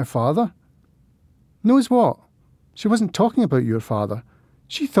about my father?" "Knows what? She wasn't talking about your father.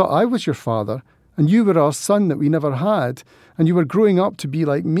 She thought I was your father, and you were our son that we never had, and you were growing up to be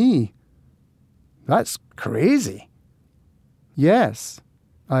like me." "That's crazy." "Yes,"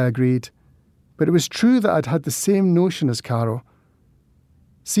 I agreed, but it was true that I'd had the same notion as Carol.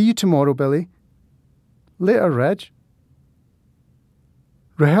 "See you tomorrow, Billy." "Later, Reg."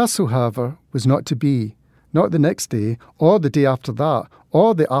 Rehearsal, however, was not to be, not the next day, or the day after that,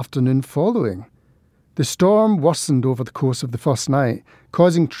 or the afternoon following. The storm worsened over the course of the first night,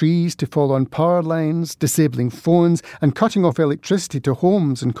 causing trees to fall on power lines, disabling phones, and cutting off electricity to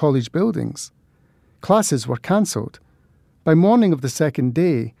homes and college buildings. Classes were cancelled. By morning of the second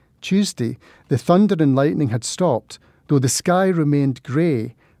day, Tuesday, the thunder and lightning had stopped, though the sky remained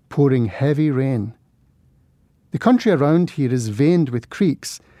grey, pouring heavy rain. The country around here is veined with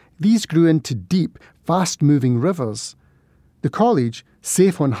creeks. These grew into deep, fast-moving rivers. The college,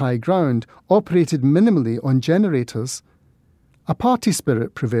 safe on high ground, operated minimally on generators. A party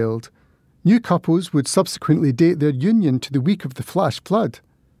spirit prevailed. New couples would subsequently date their union to the week of the flash flood.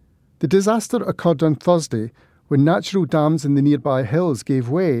 The disaster occurred on Thursday, when natural dams in the nearby hills gave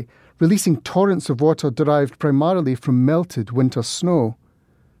way, releasing torrents of water derived primarily from melted winter snow.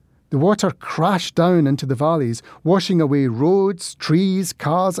 The water crashed down into the valleys, washing away roads, trees,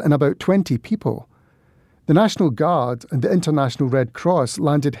 cars, and about 20 people. The National Guard and the International Red Cross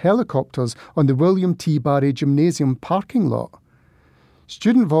landed helicopters on the William T. Barry Gymnasium parking lot.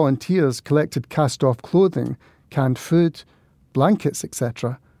 Student volunteers collected cast-off clothing, canned food, blankets,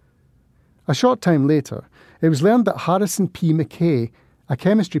 etc. A short time later, it was learned that Harrison P. McKay, a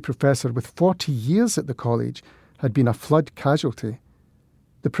chemistry professor with 40 years at the college, had been a flood casualty.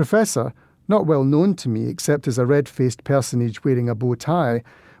 The professor, not well known to me except as a red-faced personage wearing a bow tie,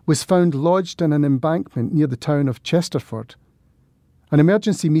 was found lodged in an embankment near the town of Chesterford. An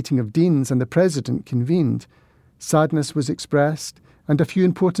emergency meeting of deans and the president convened. Sadness was expressed, and a few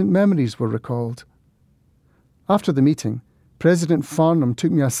important memories were recalled. After the meeting, President Farnham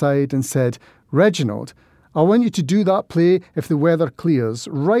took me aside and said, "Reginald, I want you to do that play if the weather clears,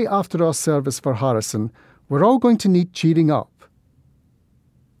 right after our service for Harrison. We're all going to need cheering up."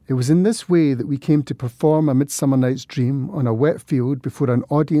 It was in this way that we came to perform A Midsummer Night's Dream on a wet field before an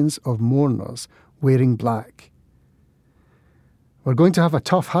audience of mourners wearing black. "We're going to have a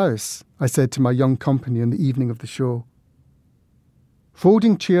tough house," I said to my young company on the evening of the show.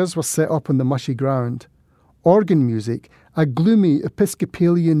 Folding chairs were set up on the mushy ground. Organ music, a gloomy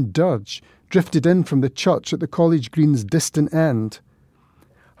Episcopalian dirge, drifted in from the church at the college green's distant end.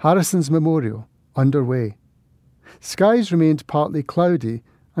 Harrison's memorial, underway. Skies remained partly cloudy,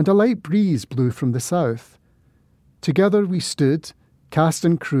 and a light breeze blew from the south. Together we stood, cast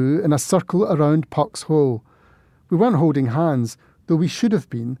and crew, in a circle around Puck's Hole. We weren't holding hands, though we should have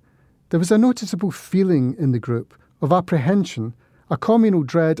been. There was a noticeable feeling in the group of apprehension, a communal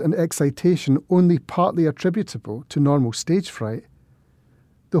dread and excitation only partly attributable to normal stage fright.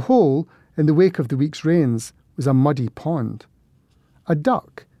 The hole, in the wake of the week's rains, was a muddy pond. A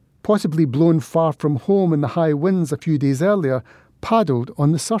duck, possibly blown far from home in the high winds a few days earlier, paddled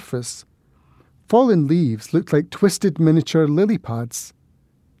on the surface. Fallen leaves looked like twisted miniature lily pads.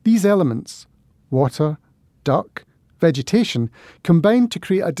 These elements, water, duck, vegetation, combined to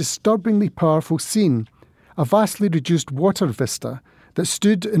create a disturbingly powerful scene, a vastly reduced water vista that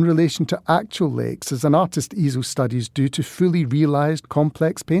stood in relation to actual lakes as an artist easel studies do to fully realised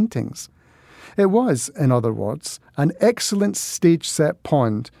complex paintings. It was, in other words, an excellent stage-set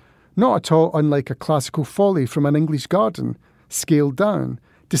pond, not at all unlike a classical folly from an English garden, scaled down,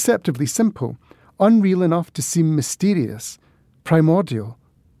 deceptively simple, unreal enough to seem mysterious, primordial,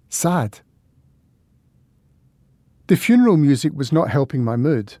 sad. The funeral music was not helping my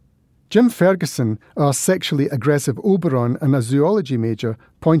mood. Jim Ferguson, our sexually aggressive Oberon and a zoology major,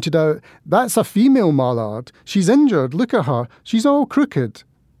 pointed out, "That's a female mallard. She's injured. Look at her. She's all crooked."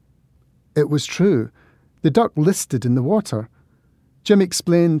 It was true. The duck listed in the water. Jim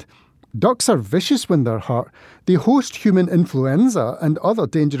explained, "Ducks are vicious when they're hurt. They host human influenza and other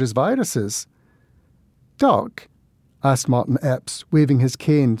dangerous viruses." "Duck?" asked Martin Epps, waving his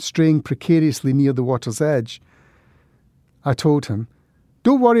cane, straying precariously near the water's edge. I told him,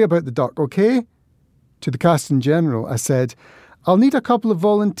 "Don't worry about the duck, OK?" To the Captain General, I said, "I'll need a couple of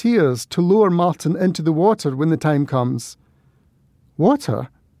volunteers to lower Martin into the water when the time comes." "Water?"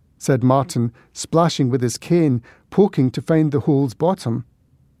 said Martin, splashing with his cane, poking to find the hole's bottom.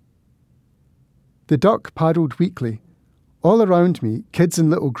 The duck paddled weakly. All around me, kids in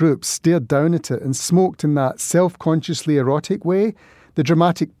little groups stared down at it and smoked in that self-consciously erotic way, the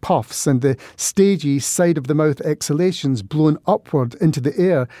dramatic puffs and the stagey side-of-the-mouth exhalations blown upward into the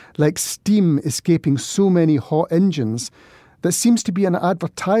air like steam escaping so many hot engines that seems to be an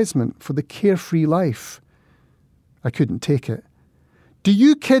advertisement for the carefree life. I couldn't take it. "Do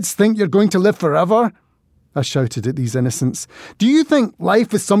you kids think you're going to live forever?" I shouted at these innocents. "Do you think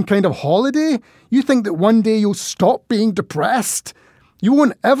life is some kind of holiday? You think that one day you'll stop being depressed? You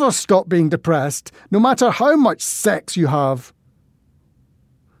won't ever stop being depressed, no matter how much sex you have."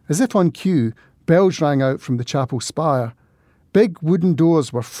 As if on cue, bells rang out from the chapel spire. Big wooden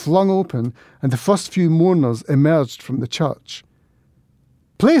doors were flung open and the first few mourners emerged from the church.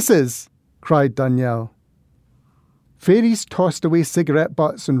 "Places!" cried Danielle. Fairies tossed away cigarette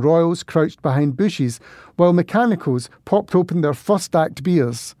butts and royals crouched behind bushes, while mechanicals popped open their first-act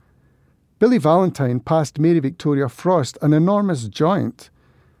beers. Billy Valentine passed Mary Victoria Frost an enormous joint.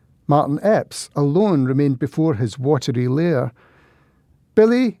 Martin Epps alone remained before his watery lair.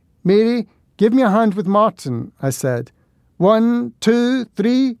 "Billy, Mary, give me a hand with Martin," I said. 1, 2,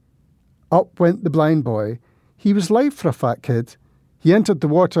 3. Up went the blind boy. He was light for a fat kid. He entered the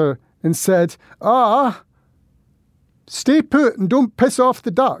water and said, "Ah!" "Stay put and don't piss off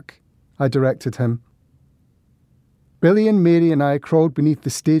the duck," I directed him. Billy and Mary and I crawled beneath the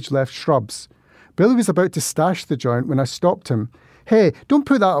stage-left shrubs. Billy was about to stash the joint when I stopped him. "Hey, don't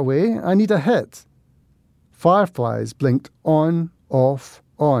put that away. I need a hit." Fireflies blinked on, off,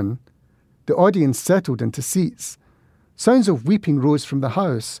 on. The audience settled into seats. Sounds of weeping rose from the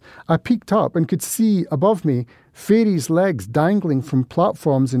house. I peeked up and could see, above me, fairies' legs dangling from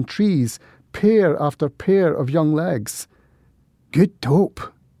platforms and trees, pair after pair of young legs. "Good dope,"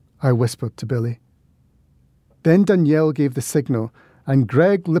 I whispered to Billy. Then Danielle gave the signal, and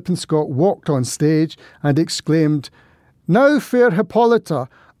Greg Lippenscott walked on stage and exclaimed, "Now, fair Hippolyta,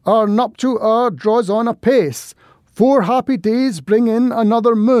 our nuptial hour draws on apace. 4 happy days bring in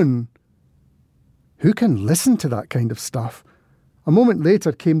another moon." Who can listen to that kind of stuff? A moment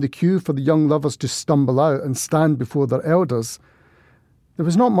later came the cue for the young lovers to stumble out and stand before their elders. There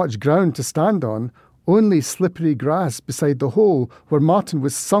was not much ground to stand on, only slippery grass beside the hole where Martin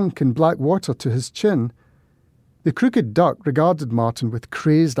was sunk in black water to his chin. The crooked duck regarded Martin with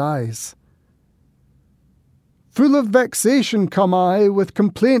crazed eyes. "Full of vexation come I, with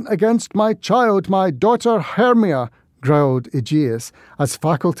complaint against my child, my daughter Hermia," growled Aegeus, as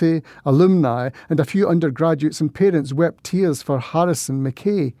faculty, alumni, and a few undergraduates and parents wept tears for Harrison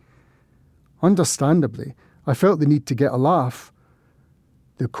McKay. Understandably, I felt the need to get a laugh.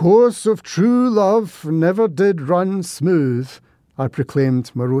 "The course of true love never did run smooth," I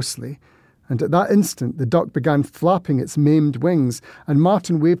proclaimed morosely, and at that instant the duck began flapping its maimed wings, and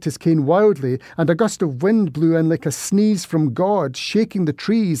Martin waved his cane wildly, and a gust of wind blew in like a sneeze from God, shaking the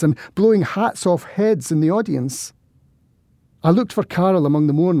trees and blowing hats off heads in the audience. I looked for Carol among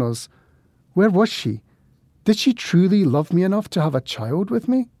the mourners. Where was she? Did she truly love me enough to have a child with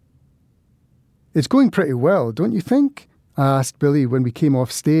me? "It's going pretty well, don't you think?" I asked Billy when we came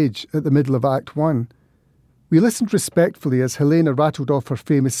off stage at the middle of Act 1. We listened respectfully as Helena rattled off her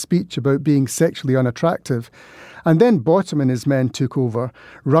famous speech about being sexually unattractive, and then Bottom and his men took over,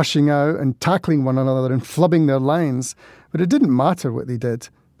 rushing out and tackling one another and flubbing their lines. But it didn't matter what they did,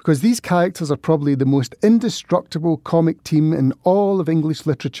 because these characters are probably the most indestructible comic team in all of English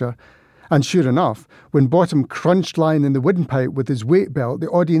literature. And sure enough, when Bottom crunched line in the windpipe with his weight belt, the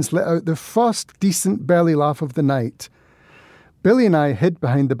audience let out the first decent belly laugh of the night. Billy and I hid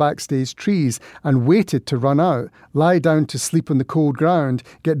behind the backstage trees and waited to run out, lie down to sleep on the cold ground,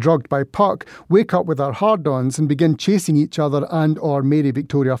 get drugged by Puck, wake up with our hard-ons and begin chasing each other and or Mary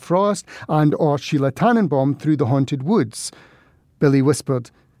Victoria Frost and or Sheila Tannenbaum through the haunted woods. Billy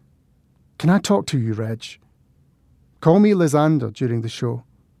whispered, "Can I talk to you, Reg? Call me Lysander during the show.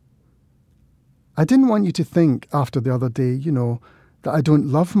 I didn't want you to think after the other day, that I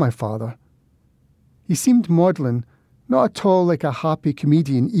don't love my father." He seemed maudlin, not at all like a happy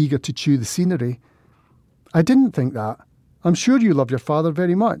comedian eager to chew the scenery. "I didn't think that. I'm sure you love your father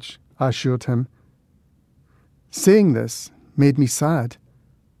very much," I assured him. Saying this made me sad.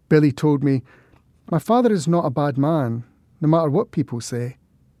 Billy told me, "My father is not a bad man, no matter what people say."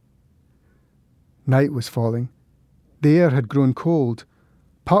 Night was falling. The air had grown cold.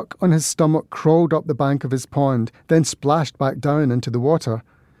 Puck on his stomach crawled up the bank of his pond, then splashed back down into the water.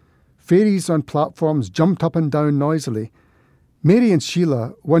 Fairies on platforms jumped up and down noisily. Mary and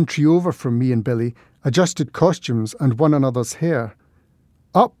Sheila, one tree over from me and Billy, adjusted costumes and one another's hair.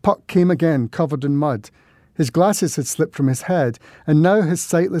 Up Puck came again, covered in mud. His glasses had slipped from his head, and now his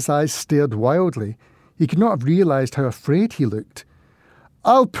sightless eyes stared wildly. He could not have realised how afraid he looked.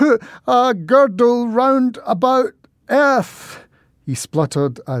 "I'll put a girdle round about earth," he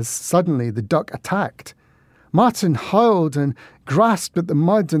spluttered as suddenly the duck attacked. Martin howled and grasped at the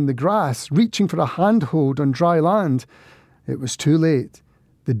mud and the grass, reaching for a handhold on dry land. It was too late.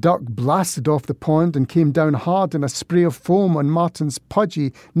 The duck blasted off the pond and came down hard in a spray of foam on Martin's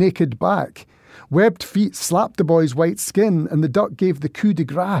pudgy, naked back. Webbed feet slapped the boy's white skin, and the duck gave the coup de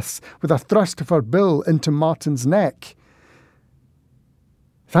grace with a thrust of her bill into Martin's neck.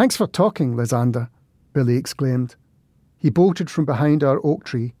 "Thanks for talking, Lysander," Billy exclaimed. He bolted from behind our oak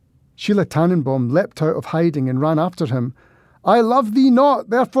tree. Sheila Tannenbaum leapt out of hiding and ran after him. "I love thee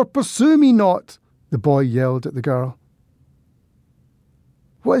not, therefore pursue me not," the boy yelled at the girl.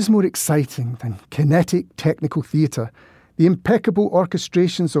 What is more exciting than kinetic technical theatre, the impeccable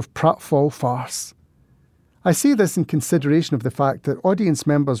orchestrations of pratfall farce? I say this in consideration of the fact that audience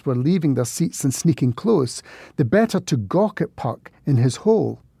members were leaving their seats and sneaking close, the better to gawk at Puck in his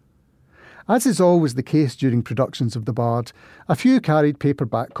hole. As is always the case during productions of The Bard, a few carried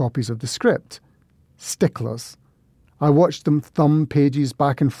paperback copies of the script. Sticklers. I watched them thumb pages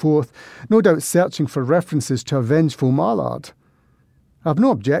back and forth, no doubt searching for references to a vengeful mallard. I have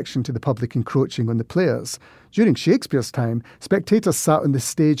no objection to the public encroaching on the players. During Shakespeare's time, spectators sat on the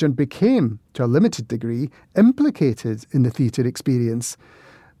stage and became, to a limited degree, implicated in the theatre experience.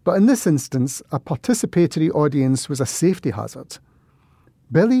 But in this instance, a participatory audience was a safety hazard.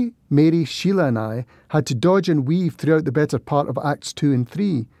 Billy, Mary, Sheila and I had to dodge and weave throughout the better part of Acts 2 and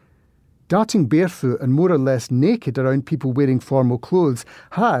 3. Darting barefoot and more or less naked around people wearing formal clothes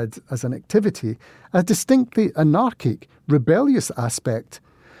had, as an activity, a distinctly anarchic, rebellious aspect.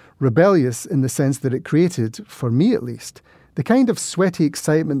 Rebellious in the sense that it created, for me at least, the kind of sweaty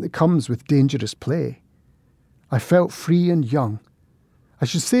excitement that comes with dangerous play. I felt free and young. I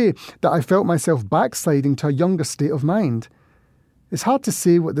should say that I felt myself backsliding to a younger state of mind. It's hard to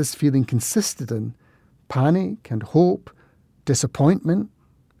say what this feeling consisted in. Panic and hope, disappointment,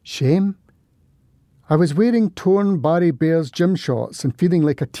 shame. I was wearing torn Barry Bear's gym shorts and feeling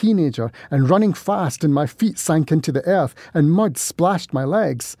like a teenager and running fast, and my feet sank into the earth and mud splashed my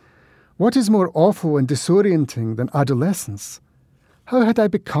legs. What is more awful and disorienting than adolescence? How had I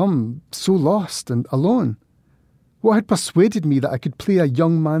become so lost and alone? What had persuaded me that I could play a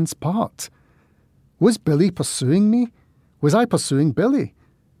young man's part? Was Billy pursuing me? Was I pursuing Billy?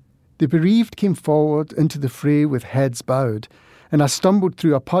 The bereaved came forward into the fray with heads bowed, and I stumbled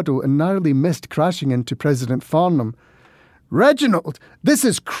through a puddle and narrowly missed crashing into President Farnham. "Reginald, this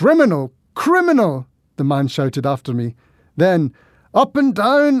is criminal, criminal!" the man shouted after me. Then, up and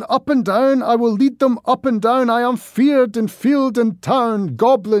down, I will lead them up and down. I am feared in field and town.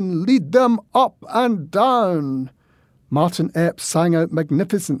 Goblin, lead them up and down." Martin Epps sang out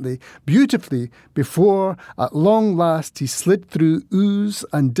magnificently, beautifully, before, at long last, he slid through ooze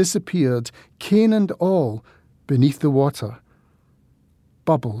and disappeared, cane and all, beneath the water.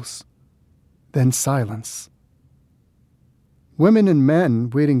 Bubbles. Then silence. Women and men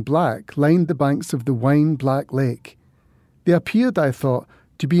wearing black lined the banks of the wine-black lake. They appeared, I thought,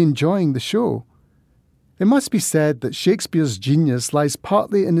 to be enjoying the show. It must be said that Shakespeare's genius lies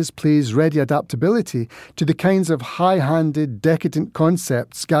partly in his play's ready adaptability to the kinds of high-handed, decadent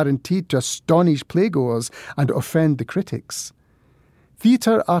concepts guaranteed to astonish playgoers and offend the critics.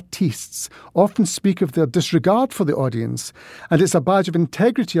 Theatre artistes often speak of their disregard for the audience, and it's a badge of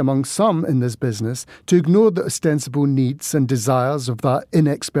integrity among some in this business to ignore the ostensible needs and desires of that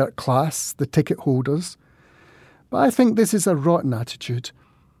inexpert class, the ticket holders. But I think this is a rotten attitude.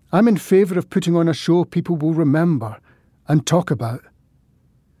 I'm in favour of putting on a show people will remember and talk about.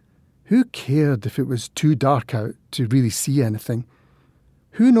 Who cared if it was too dark out to really see anything?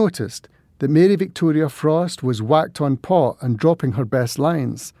 Who noticed that Mary Victoria Frost was whacked on pot and dropping her best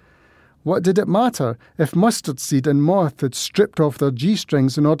lines? What did it matter if Mustard Seed and Moth had stripped off their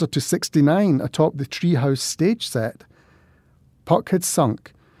G-strings in order to 69 atop the treehouse stage set? Puck had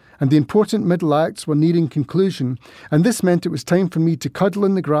sunk, and the important middle acts were nearing conclusion, and this meant it was time for me to cuddle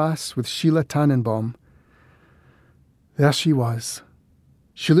in the grass with Sheila Tannenbaum. There she was.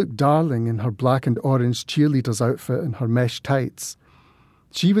 She looked darling in her black and orange cheerleader's outfit and her mesh tights.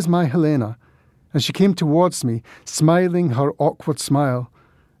 She was my Helena, and she came towards me, smiling her awkward smile,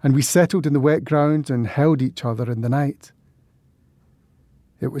 and we settled in the wet ground and held each other in the night.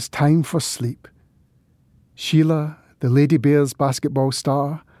 It was time for sleep. Sheila, the Lady Bears basketball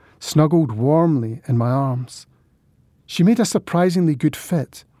star, snuggled warmly in my arms. She made a surprisingly good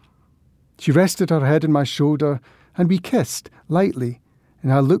fit. She rested her head on my shoulder, and we kissed lightly,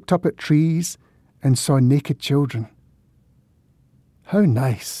 and I looked up at trees and saw naked children. How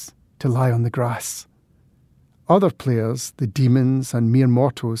nice to lie on the grass. Other players, the demons and mere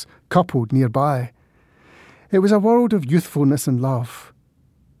mortals, coupled nearby. It was a world of youthfulness and love.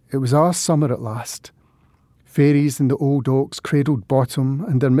 It was our summer at last. Fairies in the old oaks cradled Bottom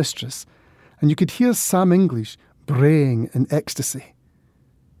and their mistress, and you could hear Sam English braying in ecstasy.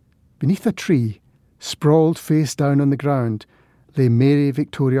 Beneath a tree, sprawled face down on the ground, lay Mary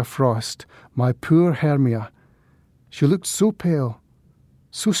Victoria Frost, my poor Hermia. She looked so pale,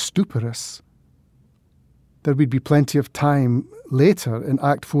 so stuporous. There would be plenty of time later in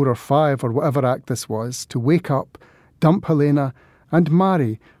Act 4 or 5 or whatever act this was to wake up, dump Helena, and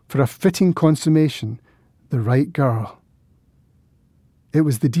marry for a fitting consummation the right girl. It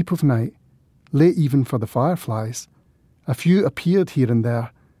was the deep of night, late even for the fireflies. A few appeared here and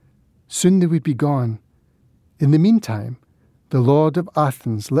there. Soon they would be gone. In the meantime, the Lord of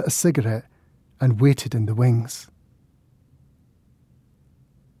Athens lit a cigarette and waited in the wings.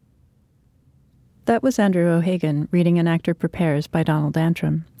 That was Andrew O'Hagan reading An Actor Prepares by Donald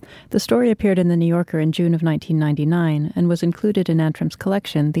Antrim. The story appeared in The New Yorker in June of 1999 and was included in Antrim's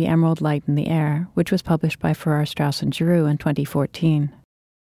collection, The Emerald Light in the Air, which was published by Farrar, Straus and Giroux in 2014.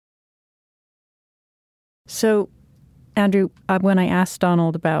 So, Andrew, when I asked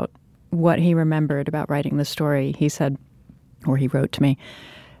Donald about what he remembered about writing the story, he said, or he wrote to me,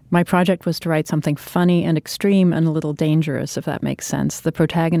 "My project was to write something funny and extreme and a little dangerous, if that makes sense. The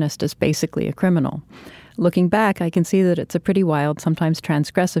protagonist is basically a criminal. Looking back, I can see that it's a pretty wild, sometimes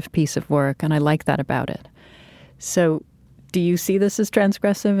transgressive piece of work, and I like that about it." So, do you see this as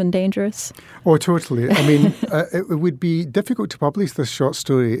transgressive and dangerous? Oh, totally. I mean, it would be difficult to publish this short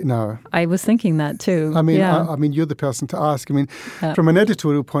story now. I was thinking that too. I mean, yeah. I mean, you're the person to ask. I mean, from an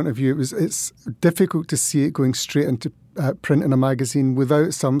editorial point of view, it's difficult to see it going straight into print in a magazine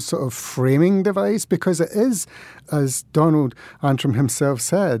without some sort of framing device, because it is, as Donald Antrim himself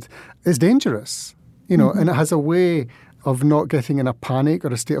said, is dangerous, you know, and it has a way of not getting in a panic or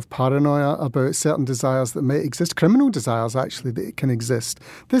a state of paranoia about certain desires that might exist, criminal desires actually that can exist.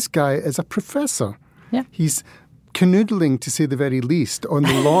 This guy is a professor. Yeah. He's canoodling, to say the very least, on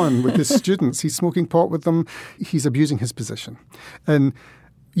the lawn with his students. He's smoking pot with them. He's abusing his position. And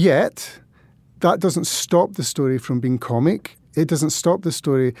yet, that doesn't stop the story from being comic. It doesn't stop the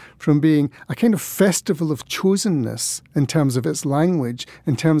story from being a kind of festival of chosenness in terms of its language,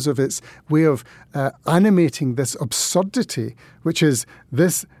 in terms of its way of animating this absurdity, which is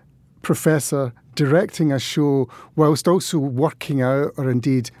this professor directing a show whilst also working out, or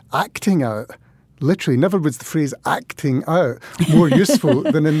indeed acting out. Literally, never was the phrase acting out more useful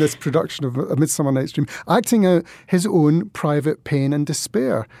than in this production of A Midsummer Night's Dream. Acting out his own private pain and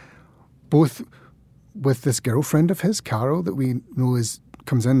despair, both with this girlfriend of his, Carol, that we know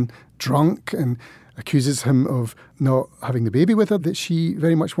comes in drunk and accuses him of not having the baby with her that she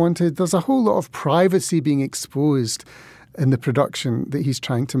very much wanted. There's a whole lot of privacy being exposed in the production that he's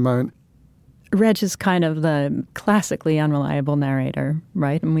trying to mount. Reg is kind of the classically unreliable narrator,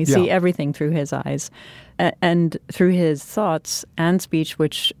 right? And we see everything through his eyes and through his thoughts and speech,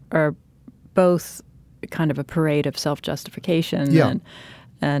 which are both kind of a parade of self-justification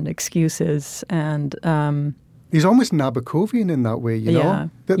and excuses. And he's almost Nabokovian in that way, you know?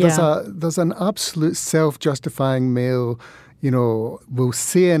 There's an absolute self-justifying male, you know, will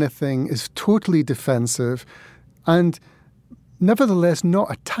say anything, is totally defensive, and nevertheless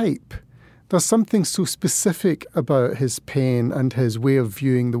not a type. There's something so specific about his pain and his way of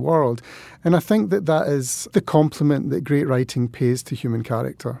viewing the world. And I think that is the compliment that great writing pays to human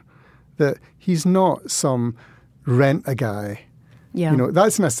character, that he's not some rent-a-guy. Yeah. You know,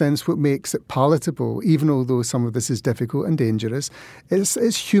 that's in a sense what makes it palatable, even although some of this is difficult and dangerous.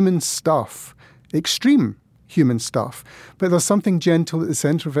 It's human stuff, extreme human stuff. But there's something gentle at the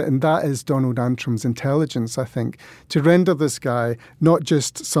centre of it, and that is Donald Antrim's intelligence, I think, to render this guy not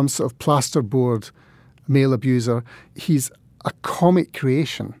just some sort of plasterboard male abuser. He's a comic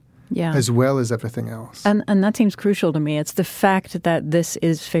creation as well as everything else. And that seems crucial to me. It's the fact that this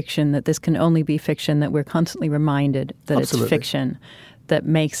is fiction, that this can only be fiction, that we're constantly reminded that it's fiction, that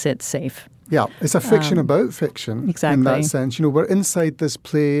makes it safe. Yeah, it's a fiction about fiction. Exactly. In that sense. You know, we're inside this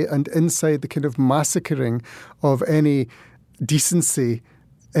play and inside the kind of massacring of any decency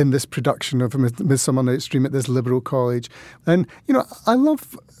in this production of Midsummer Night's Dream at this liberal college. And, you know, I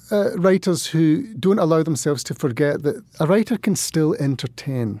love writers who don't allow themselves to forget that a writer can still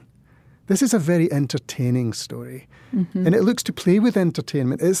entertain. This is a very entertaining story. Mm-hmm. And it looks to play with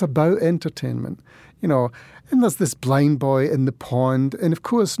entertainment. It's about entertainment, you know. And there's this blind boy in the pond. And of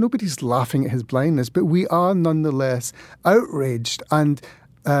course, nobody's laughing at his blindness, but we are nonetheless outraged and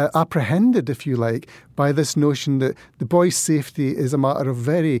apprehended, if you like, by this notion that the boy's safety is a matter of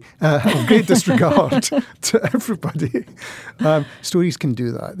very of great disregard to everybody. Stories can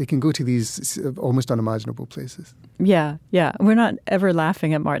do that. They can go to these almost unimaginable places. Yeah. We're not ever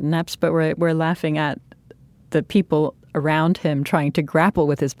laughing at Martin Epps, but we're laughing at the people around him trying to grapple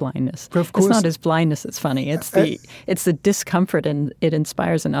with his blindness. But of course, it's not his blindness that's funny. It's the discomfort it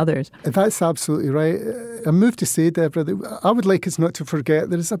inspires in others. That's absolutely right. I'm moved to say, Deborah, that I would like us not to forget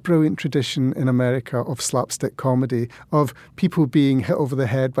there is a brilliant tradition in America of slapstick comedy, of people being hit over the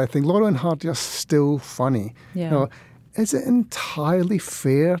head by things. Laurel and Hardy are still funny. Yeah. You know, is it entirely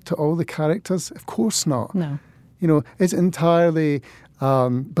fair to all the characters? Of course not. No. You know, is it entirely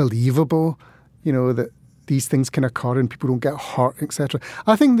believable, you know, that these things can occur and people don't get hurt, etc.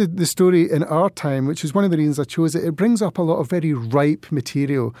 I think the story in our time, which is one of the reasons I chose it, it brings up a lot of very ripe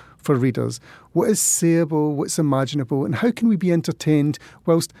material for readers. What is sayable, what's imaginable, and how can we be entertained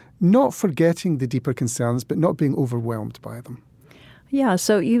whilst not forgetting the deeper concerns but not being overwhelmed by them? Yeah,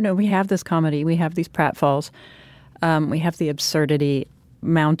 so, you know, we have this comedy, we have these pratfalls, we have the absurdity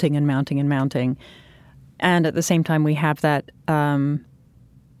mounting and mounting and mounting, and at the same time we have that,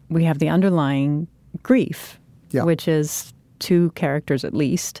 we have the underlying grief, which is two characters at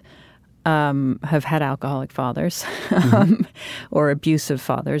least have had alcoholic fathers or abusive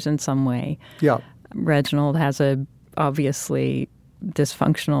fathers in some way. Yeah. Reginald has a obviously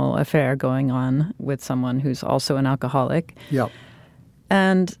dysfunctional affair going on with someone who's also an alcoholic. Yeah.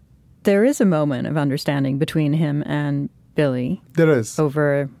 And there is a moment of understanding between him and Billy. There is.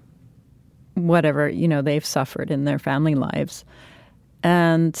 Over whatever, you know, they've suffered in their family lives.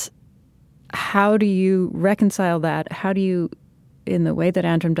 And how do you reconcile that? How do you, in the way that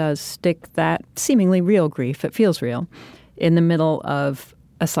Antrim does, stick that seemingly real grief, it feels real, in the middle of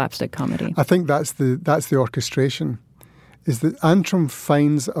a slapstick comedy? I think that's the orchestration, is that Antrim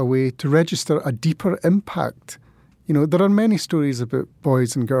finds a way to register a deeper impact. You know, there are many stories about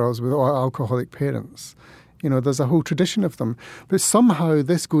boys and girls with alcoholic parents. You know, there's a whole tradition of them. But somehow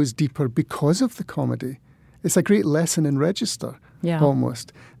this goes deeper because of the comedy. It's a great lesson in register. Yeah.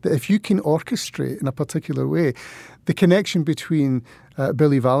 Almost, that if you can orchestrate in a particular way, the connection between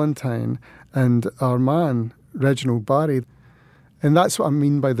Billy Valentine and our man, Reginald Barry, and that's what I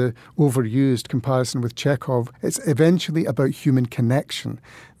mean by the overused comparison with Chekhov. It's eventually about human connection.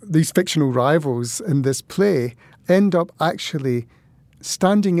 These fictional rivals in this play end up actually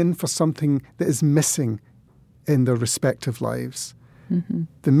standing in for something that is missing in their respective lives. Mm-hmm.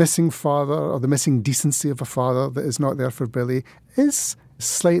 The missing father, or the missing decency of a father that is not there for Billy, is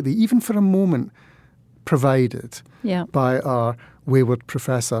slightly, even for a moment, provided by our wayward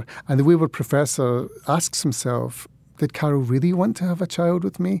professor. And the wayward professor asks himself, did Carol really want to have a child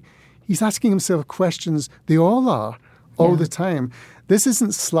with me? He's asking himself questions. They all are, all the time. This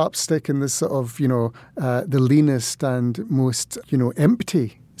isn't slapstick in this sort of, you know, the leanest and most, you know,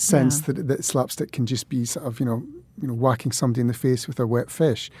 empty sense that slapstick can just be sort of, you know, whacking somebody in the face with a wet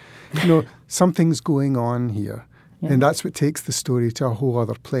fish. You know, something's going on here. Yeah. And that's what takes the story to a whole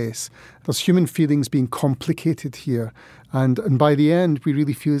other place. There's human feelings being complicated here. And by the end, we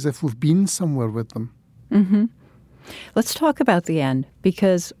really feel as if we've been somewhere with them. Mm-hmm. Let's talk about the end,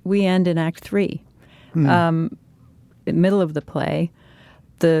 because we end in Act 3. In the middle of the play,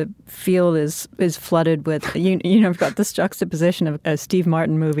 the field is flooded with, you've got this juxtaposition of a Steve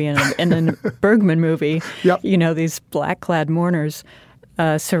Martin movie and a Bergman movie. Yep. These black-clad mourners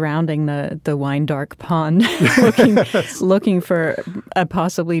surrounding the wine-dark pond, looking for a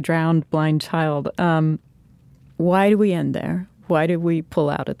possibly drowned blind child. Why do we end there? Why did we pull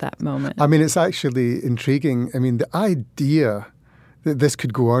out at that moment? I mean, it's actually intriguing. I mean, the idea that this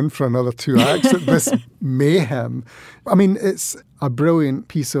could go on for another 2 acts, this mayhem. I mean, it's a brilliant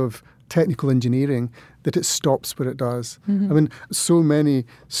piece of technical engineering that it stops where it does. Mm-hmm. I mean, so many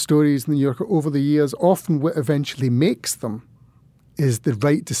stories in the New Yorker over the years, often what eventually makes them is the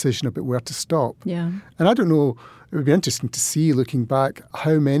right decision about where to stop. Yeah. And I don't know, it would be interesting to see, looking back,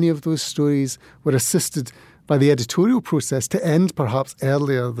 how many of those stories were assisted by the editorial process to end perhaps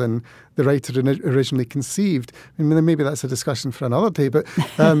earlier than the writer originally conceived. I mean, maybe that's a discussion for another day, but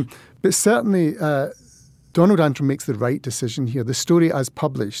certainly Donald Antrim makes the right decision here. The story as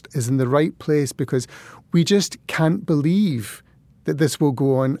published is in the right place because we just can't believe that this will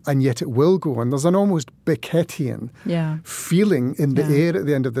go on, and yet it will go on. There's an almost Beckettian feeling in the air at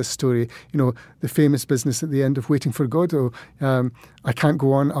the end of this story. The famous business at the end of Waiting for Godot, I can't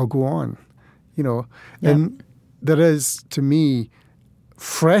go on, I'll go on. And there is, to me,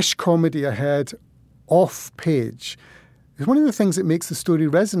 fresh comedy ahead, off page. It's one of the things that makes the story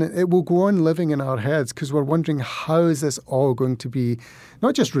resonant. It will go on living in our heads because we're wondering, how is this all going to be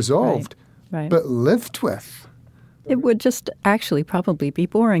not just resolved, but lived with? It would just actually probably be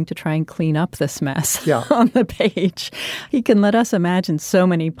boring to try and clean up this mess on the page. He can let us imagine so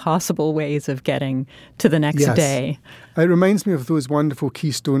many possible ways of getting to the next day. It reminds me of those wonderful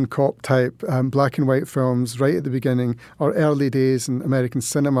Keystone Cop type black and white films right at the beginning, or early days in American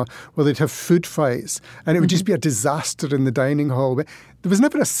cinema, where they'd have food fights and it would just be a disaster in the dining hall. But there was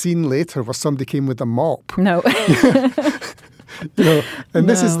never a scene later where somebody came with a mop. No.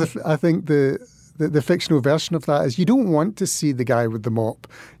 This is, I think, the fictional version of that is you don't want to see the guy with the mop.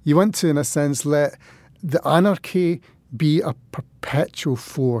 You want to, in a sense, let the anarchy be a perpetual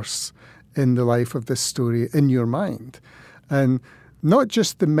force in the life of this story in your mind. And not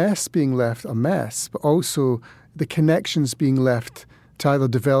just the mess being left a mess, but also the connections being left to either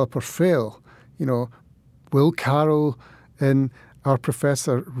develop or fail. Will Carol and our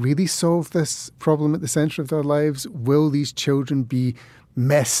professor really solve this problem at the centre of their lives? Will these children be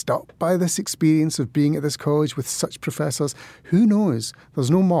messed up by this experience of being at this college with such professors? Who knows?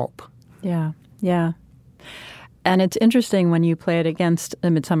 There's no mop. Yeah. And it's interesting when you play it against A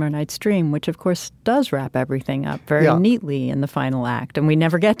Midsummer Night's Dream, which of course does wrap everything up very neatly in the final act, and we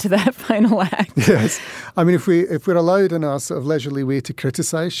never get to that final act. Yes. I mean, if we're allowed in our sort of leisurely way to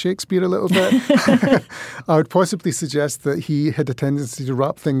criticise Shakespeare a little bit, I would possibly suggest that he had a tendency to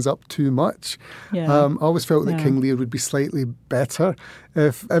wrap things up too much. Yeah. I always felt that King Lear would be slightly better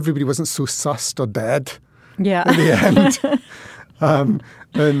if everybody wasn't so sussed or dead at the end.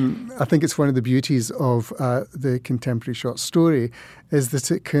 And I think it's one of the beauties of the contemporary short story is that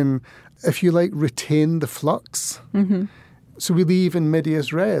it can, if you like, retain the flux. Mm-hmm. So we leave in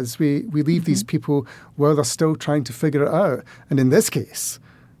medias res. We leave these people while they're still trying to figure it out. And in this case,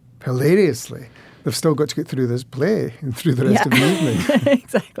 hilariously, they've still got to get through this play and through the rest of the evening.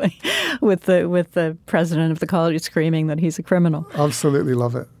 Exactly. With the president of the college screaming that he's a criminal. Absolutely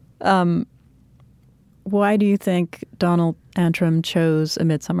love it. Why do you think Donald Antrim chose A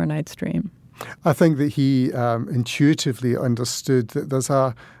Midsummer Night's Dream? I think that he intuitively understood that there's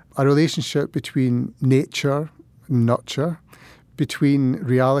a relationship between nature and nurture, between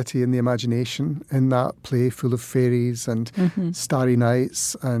reality and the imagination in that play full of fairies and starry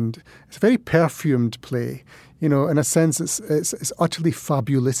nights. And it's a very perfumed play. In a sense, it's utterly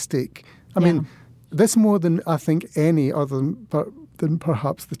fabulistic. I mean, this more than I think any other than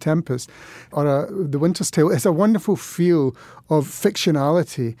perhaps The Tempest or The Winter's Tale. It's a wonderful feel of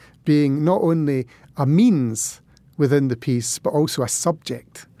fictionality being not only a means within the piece, but also a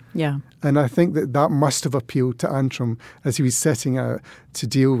subject. Yeah. And I think that must have appealed to Antrim as he was setting out to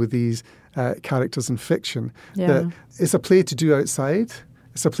deal with these characters in fiction. Yeah. That it's a play to do outside.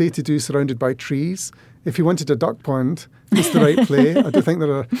 It's a play to do surrounded by trees. If you wanted a duck pond, it's the right play. I do think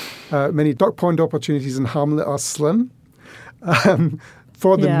there are many duck pond opportunities in Hamlet are slim.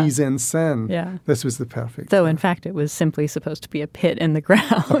 For the mise en scène, this was the perfect. Though, in fact, it was simply supposed to be a pit in the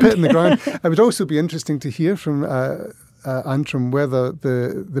ground. A pit in the ground. It would also be interesting to hear from Antrim whether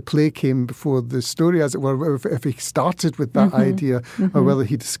the play came before the story, as it were, if he started with that idea or whether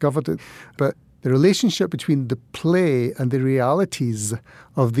he discovered it. But the relationship between the play and the realities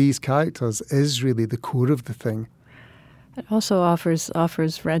of these characters is really the core of the thing. It also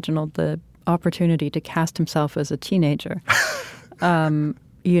offers Reginald the opportunity to cast himself as a teenager, and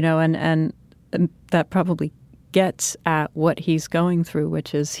that probably gets at what he's going through,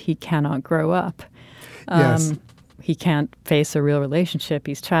 which is he cannot grow up. Yes. He can't face a real relationship.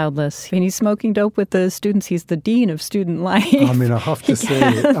 He's childless. And he's smoking dope with the students. He's the dean of student life. I mean, I have to say,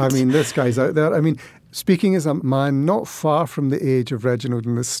 this guy's out there. I mean, speaking as a man not far from the age of Reginald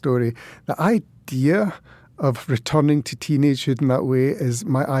in this story, the idea of returning to teenagehood in that way is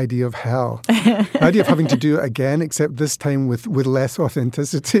my idea of hell. The idea of having to do it again, except this time with less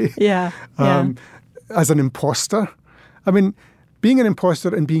authenticity. Yeah. As an imposter. I mean, being an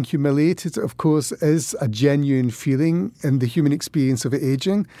imposter and being humiliated, of course, is a genuine feeling in the human experience of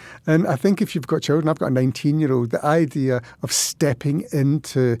aging. And I think if you've got children, I've got a 19-year-old, the idea of stepping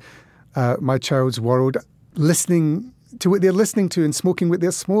into my child's world, listening to what they're listening to and smoking what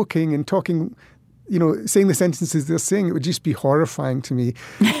they're smoking and talking, saying the sentences they're saying, it would just be horrifying to me.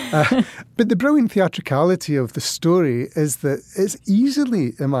 But the brilliant theatricality of the story is that it's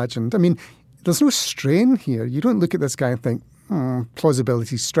easily imagined. I mean, there's no strain here. You don't look at this guy and think,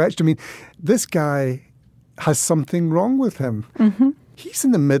 plausibility stretched. I mean, this guy has something wrong with him. Mm-hmm. He's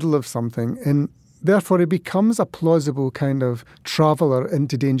in the middle of something, and therefore he becomes a plausible kind of traveller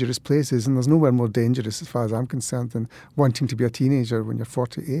into dangerous places, and there's nowhere more dangerous, as far as I'm concerned, than wanting to be a teenager when you're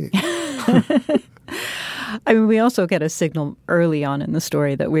 48. I mean, we also get a signal early on in the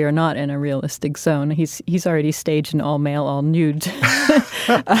story that we are not in a realistic zone. He's already staged an all-male, all-nude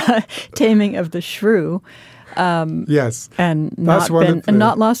taming of the shrew. Yes. And not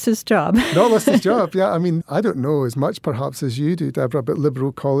lost his job. Not lost his job, yeah. I mean, I don't know as much perhaps as you do, Deborah, about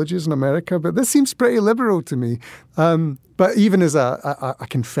liberal colleges in America, but this seems pretty liberal to me. But even as a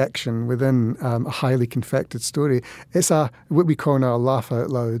confection within a highly confected story, it's what we call now a laugh out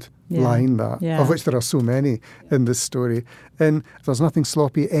loud line, of which there are so many in this story. And there's nothing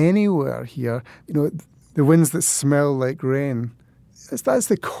sloppy anywhere here. The winds that smell like rain, that's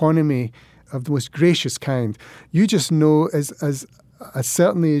the economy of the most gracious kind. You just know, as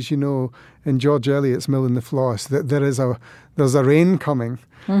certainly as you know in George Eliot's Mill in the Floss, that there's a rain coming,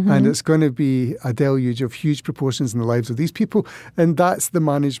 and it's going to be a deluge of huge proportions in the lives of these people. And that's the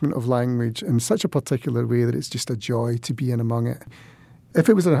management of language in such a particular way that it's just a joy to be in among it. If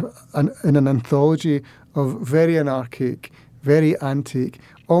it was in an anthology of very anarchic, very antique,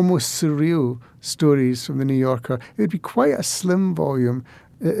 almost surreal stories from the New Yorker, it would be quite a slim volume.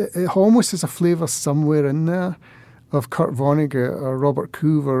 It almost has a flavour somewhere in there of Kurt Vonnegut or Robert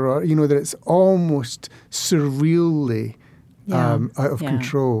Coover, or that it's almost surreally out of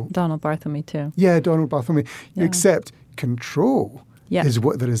control. Donald Barthelme too. Yeah, Donald Barthelme. Yeah. Except control is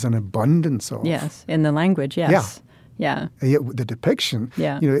what there is an abundance of. Yes, in the language, yes. Yeah. And yet the depiction,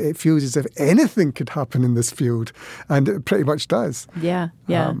 it feels as if anything could happen in this field, and it pretty much does. Yeah.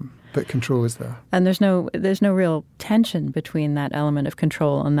 But control is there. And there's no real tension between that element of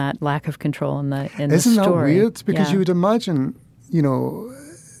control and that lack of control in the story. Isn't that weird? Because you would imagine,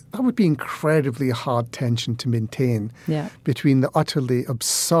 that would be incredibly hard tension to maintain between the utterly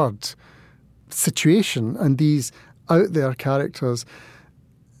absurd situation and these out there characters,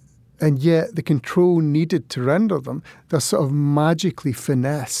 and yet the control needed to render them, they're sort of magically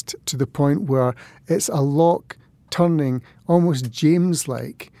finessed to the point where it's a lock turning almost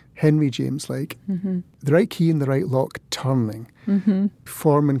James-like, Henry James-like, the right key and the right lock turning,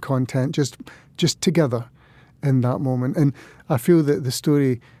 form and content just together in that moment. And I feel that the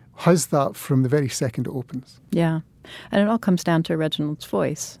story has that from the very second it opens. Yeah. And it all comes down to Reginald's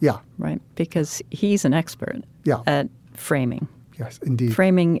voice. Yeah. Right? Because he's an expert at framing. Yes, indeed.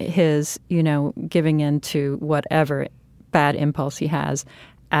 Framing his, giving in to whatever bad impulse he has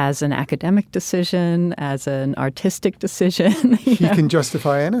as an academic decision, as an artistic decision. He can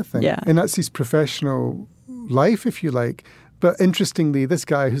justify anything. Yeah. And that's his professional life, if you like. But interestingly, this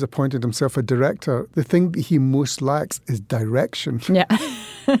guy who's appointed himself a director, the thing that he most lacks is direction. Yeah.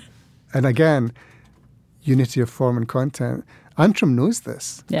 And again, unity of form and content. Antrim knows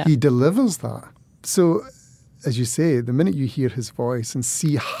this. Yeah. He delivers that. So, as you say, the minute you hear his voice and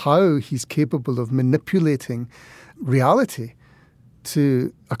see how he's capable of manipulating reality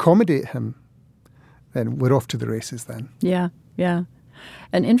to accommodate him, then we're off to the races then. Yeah.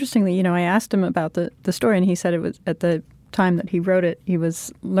 And interestingly, I asked him about the story, and he said it was at the time that he wrote it, he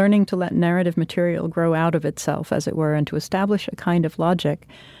was learning to let narrative material grow out of itself, as it were, and to establish a kind of logic,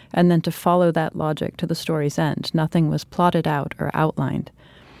 and then to follow that logic to the story's end. Nothing was plotted out or outlined.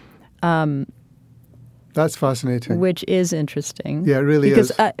 That's fascinating. Which is interesting. Yeah, it really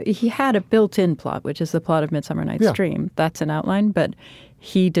is. Because he had a built-in plot, which is the plot of Midsummer Night's Dream. That's an outline, but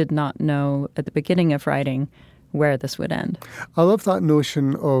he did not know at the beginning of writing where this would end. I love that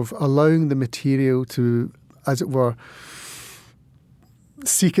notion of allowing the material to, as it were,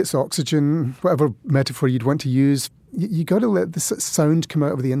 seek its oxygen, whatever metaphor you'd want to use. You got to let the sound come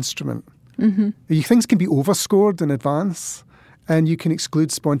out of the instrument. Mm-hmm. Things can be overscored in advance, and you can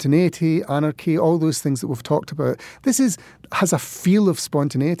exclude spontaneity, anarchy, all those things that we've talked about. This has a feel of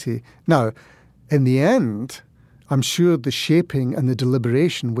spontaneity. Now, in the end, I'm sure the shaping and the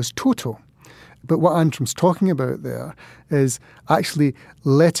deliberation was total. But what Antrim's talking about there is actually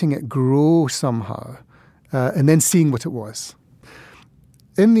letting it grow somehow and then seeing what it was.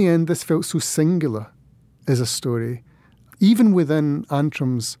 In the end, this felt so singular as a story. Even within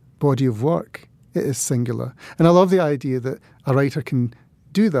Antrim's body of work, it is singular. And I love the idea that a writer can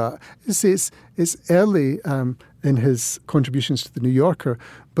do that. It's early in his contributions to The New Yorker,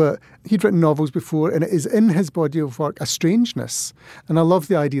 but he'd written novels before, and it is in his body of work a strangeness. And I love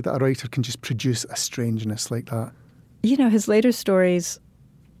the idea that a writer can just produce a strangeness like that. His later stories,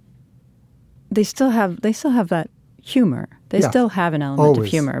 they still have that humor. They still have an element of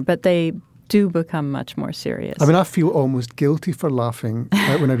humor, but they do become much more serious. I mean, I feel almost guilty for laughing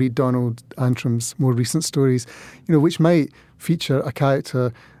when I read Donald Antrim's more recent stories, which might feature a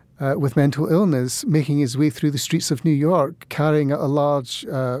character with mental illness making his way through the streets of New York, carrying a large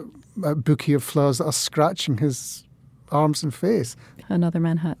bouquet of flowers that are scratching his arms and face. Another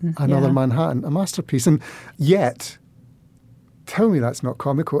Manhattan. Manhattan, a masterpiece. And yet, tell me that's not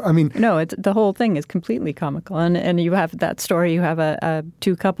comical. I mean, no, the whole thing is completely comical. And you have that story. You have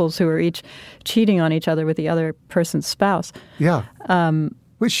two couples who are each cheating on each other with the other person's spouse. Yeah.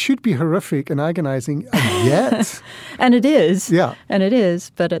 Which should be horrific and agonizing, and yet... And it is. Yeah. And it is.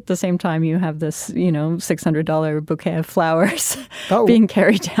 But at the same time, you have this, $600 bouquet of flowers being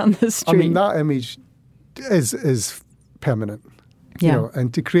carried down the street. I mean, that image is permanent. Yeah.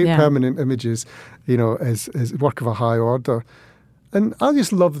 And to create permanent images, is work of a high order. And I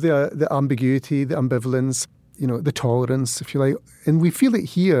just love the ambiguity, the ambivalence, the tolerance, if you like. And we feel it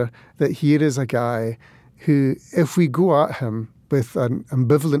here, that here is a guy who, if we go at him with an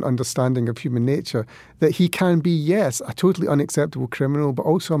ambivalent understanding of human nature, that he can be, yes, a totally unacceptable criminal, but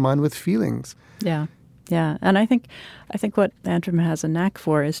also a man with feelings. Yeah, yeah. And I think what Antrim has a knack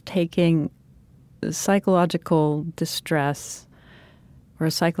for is taking psychological distress or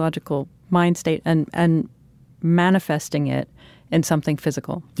a psychological mind state and manifesting it in something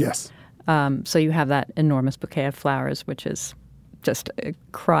physical. Yes. So you have that enormous bouquet of flowers, which is just a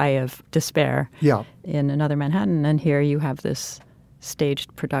cry of despair in Another Manhattan. And here you have this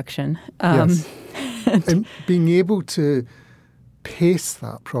staged production. Yes. And being able to pace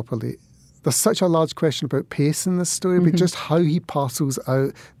that properly. There's such a large question about pace in this story, but just how he parcels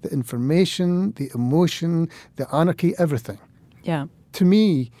out the information, the emotion, the anarchy, everything. Yeah. To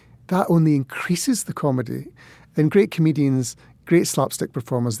me, that only increases the comedy. And great comedians, great slapstick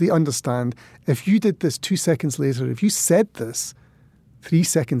performers, they understand if you did this 2 seconds later, if you said this 3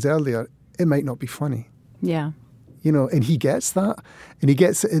 seconds earlier, it might not be funny. Yeah. And he gets that. And he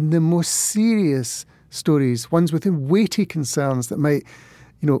gets it in the most serious stories, ones with weighty concerns that might,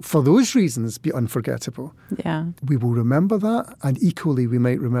 for those reasons be unforgettable. Yeah. We will remember that. And equally, we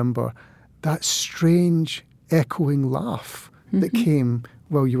might remember that strange echoing laugh that came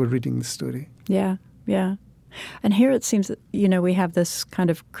while you were reading the story. Yeah, yeah. And here it seems that, we have this kind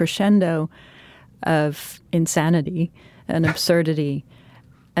of crescendo of insanity and absurdity.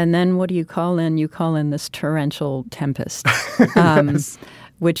 And then what do you call in? You call in this torrential tempest, Yes.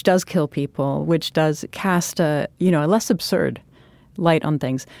 which does kill people, which does cast a less absurd light on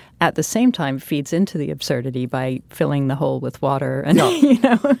things. At the same time, feeds into the absurdity by filling the hole with water. And,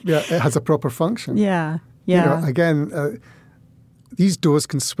 Yeah, it has a proper function. Yeah, yeah. Again, these doors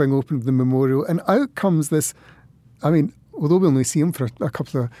can swing open to the memorial, and out comes this, although we only see him for a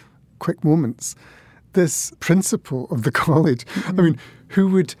couple of quick moments, this principal of the college, who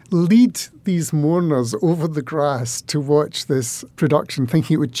would lead these mourners over the grass to watch this production,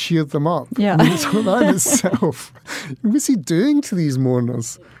 thinking it would cheer them up. Yeah. So that in itself, what was he doing to these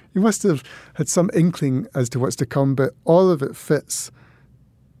mourners? He must have had some inkling as to what's to come, but all of it fits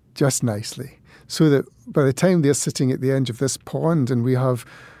just nicely. So that by the time they're sitting at the edge of this pond and we have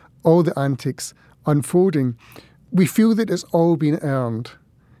all the antics unfolding, we feel that it's all been earned.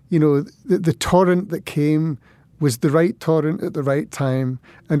 The torrent that came was the right torrent at the right time.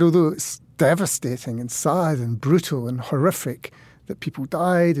 And although it's devastating and sad and brutal and horrific that people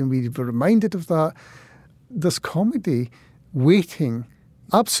died and we were reminded of that, there's comedy waiting,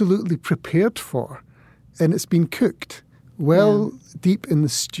 absolutely prepared for, and it's been cooked deep in the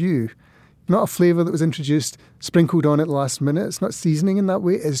stew. Not a flavour that was introduced, sprinkled on at the last minute. It's not seasoning in that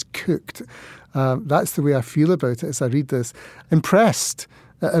way. It's cooked. That's the way I feel about it as I read this. Impressed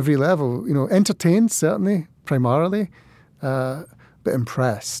at every level. Entertained, certainly, primarily, but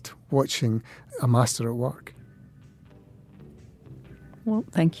impressed watching a master at work. Well,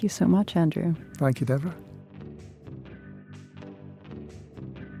 thank you so much, Andrew. Thank you, Deborah.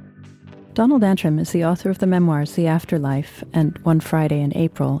 Donald Antrim is the author of the memoirs The Afterlife and One Friday in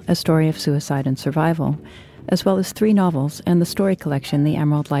April, A Story of Suicide and Survival, as well as 3 novels and the story collection The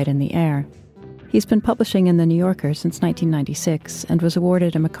Emerald Light in the Air. He's been publishing in The New Yorker since 1996 and was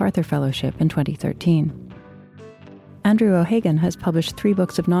awarded a MacArthur Fellowship in 2013. Andrew O'Hagan has published 3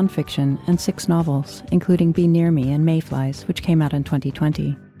 books of nonfiction and 6 novels, including Be Near Me and Mayflies, which came out in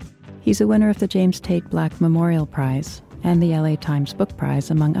 2020. He's a winner of the James Tate Black Memorial Prize and the LA Times Book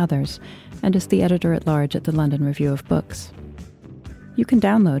Prize, among others, and is the editor-at-large at the London Review of Books. You can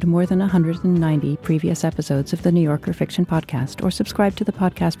download more than 190 previous episodes of the New Yorker Fiction Podcast or subscribe to the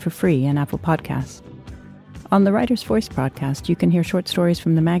podcast for free in Apple Podcasts. On the Writer's Voice podcast, you can hear short stories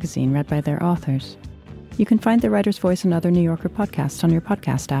from the magazine read by their authors. You can find the Writer's Voice and other New Yorker podcasts on your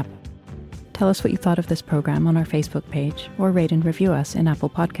podcast app. Tell us what you thought of this program on our Facebook page or rate and review us in Apple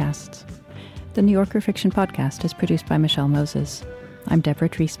Podcasts. The New Yorker Fiction Podcast is produced by Michelle Moses. I'm Deborah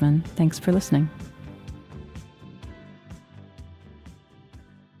Treisman. Thanks for listening.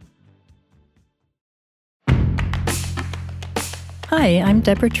 Hi, I'm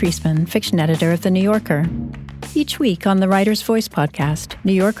Deborah Treisman, fiction editor of The New Yorker. Each week on the Writer's Voice podcast,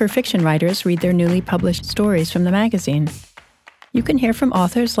 New Yorker fiction writers read their newly published stories from the magazine. You can hear from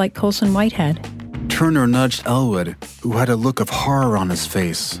authors like Colson Whitehead. Turner nudged Elwood, who had a look of horror on his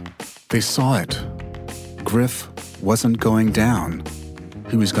face. They saw it. Griff wasn't going down.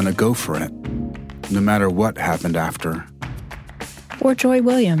 He was going to go for it, no matter what happened after. Or Joy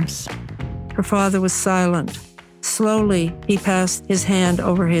Williams. Her father was silent. Slowly, he passed his hand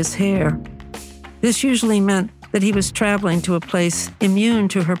over his hair. This usually meant that he was traveling to a place immune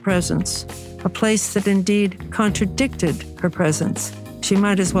to her presence, a place that indeed contradicted her presence. She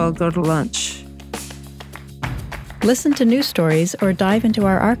might as well go to lunch. Listen to new stories or dive into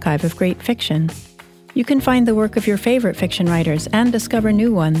our archive of great fiction. You can find the work of your favorite fiction writers and discover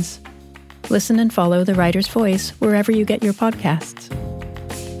new ones. Listen and follow The Writer's Voice wherever you get your podcasts.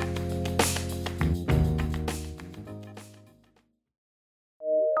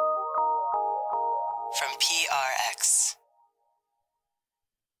 From PRX.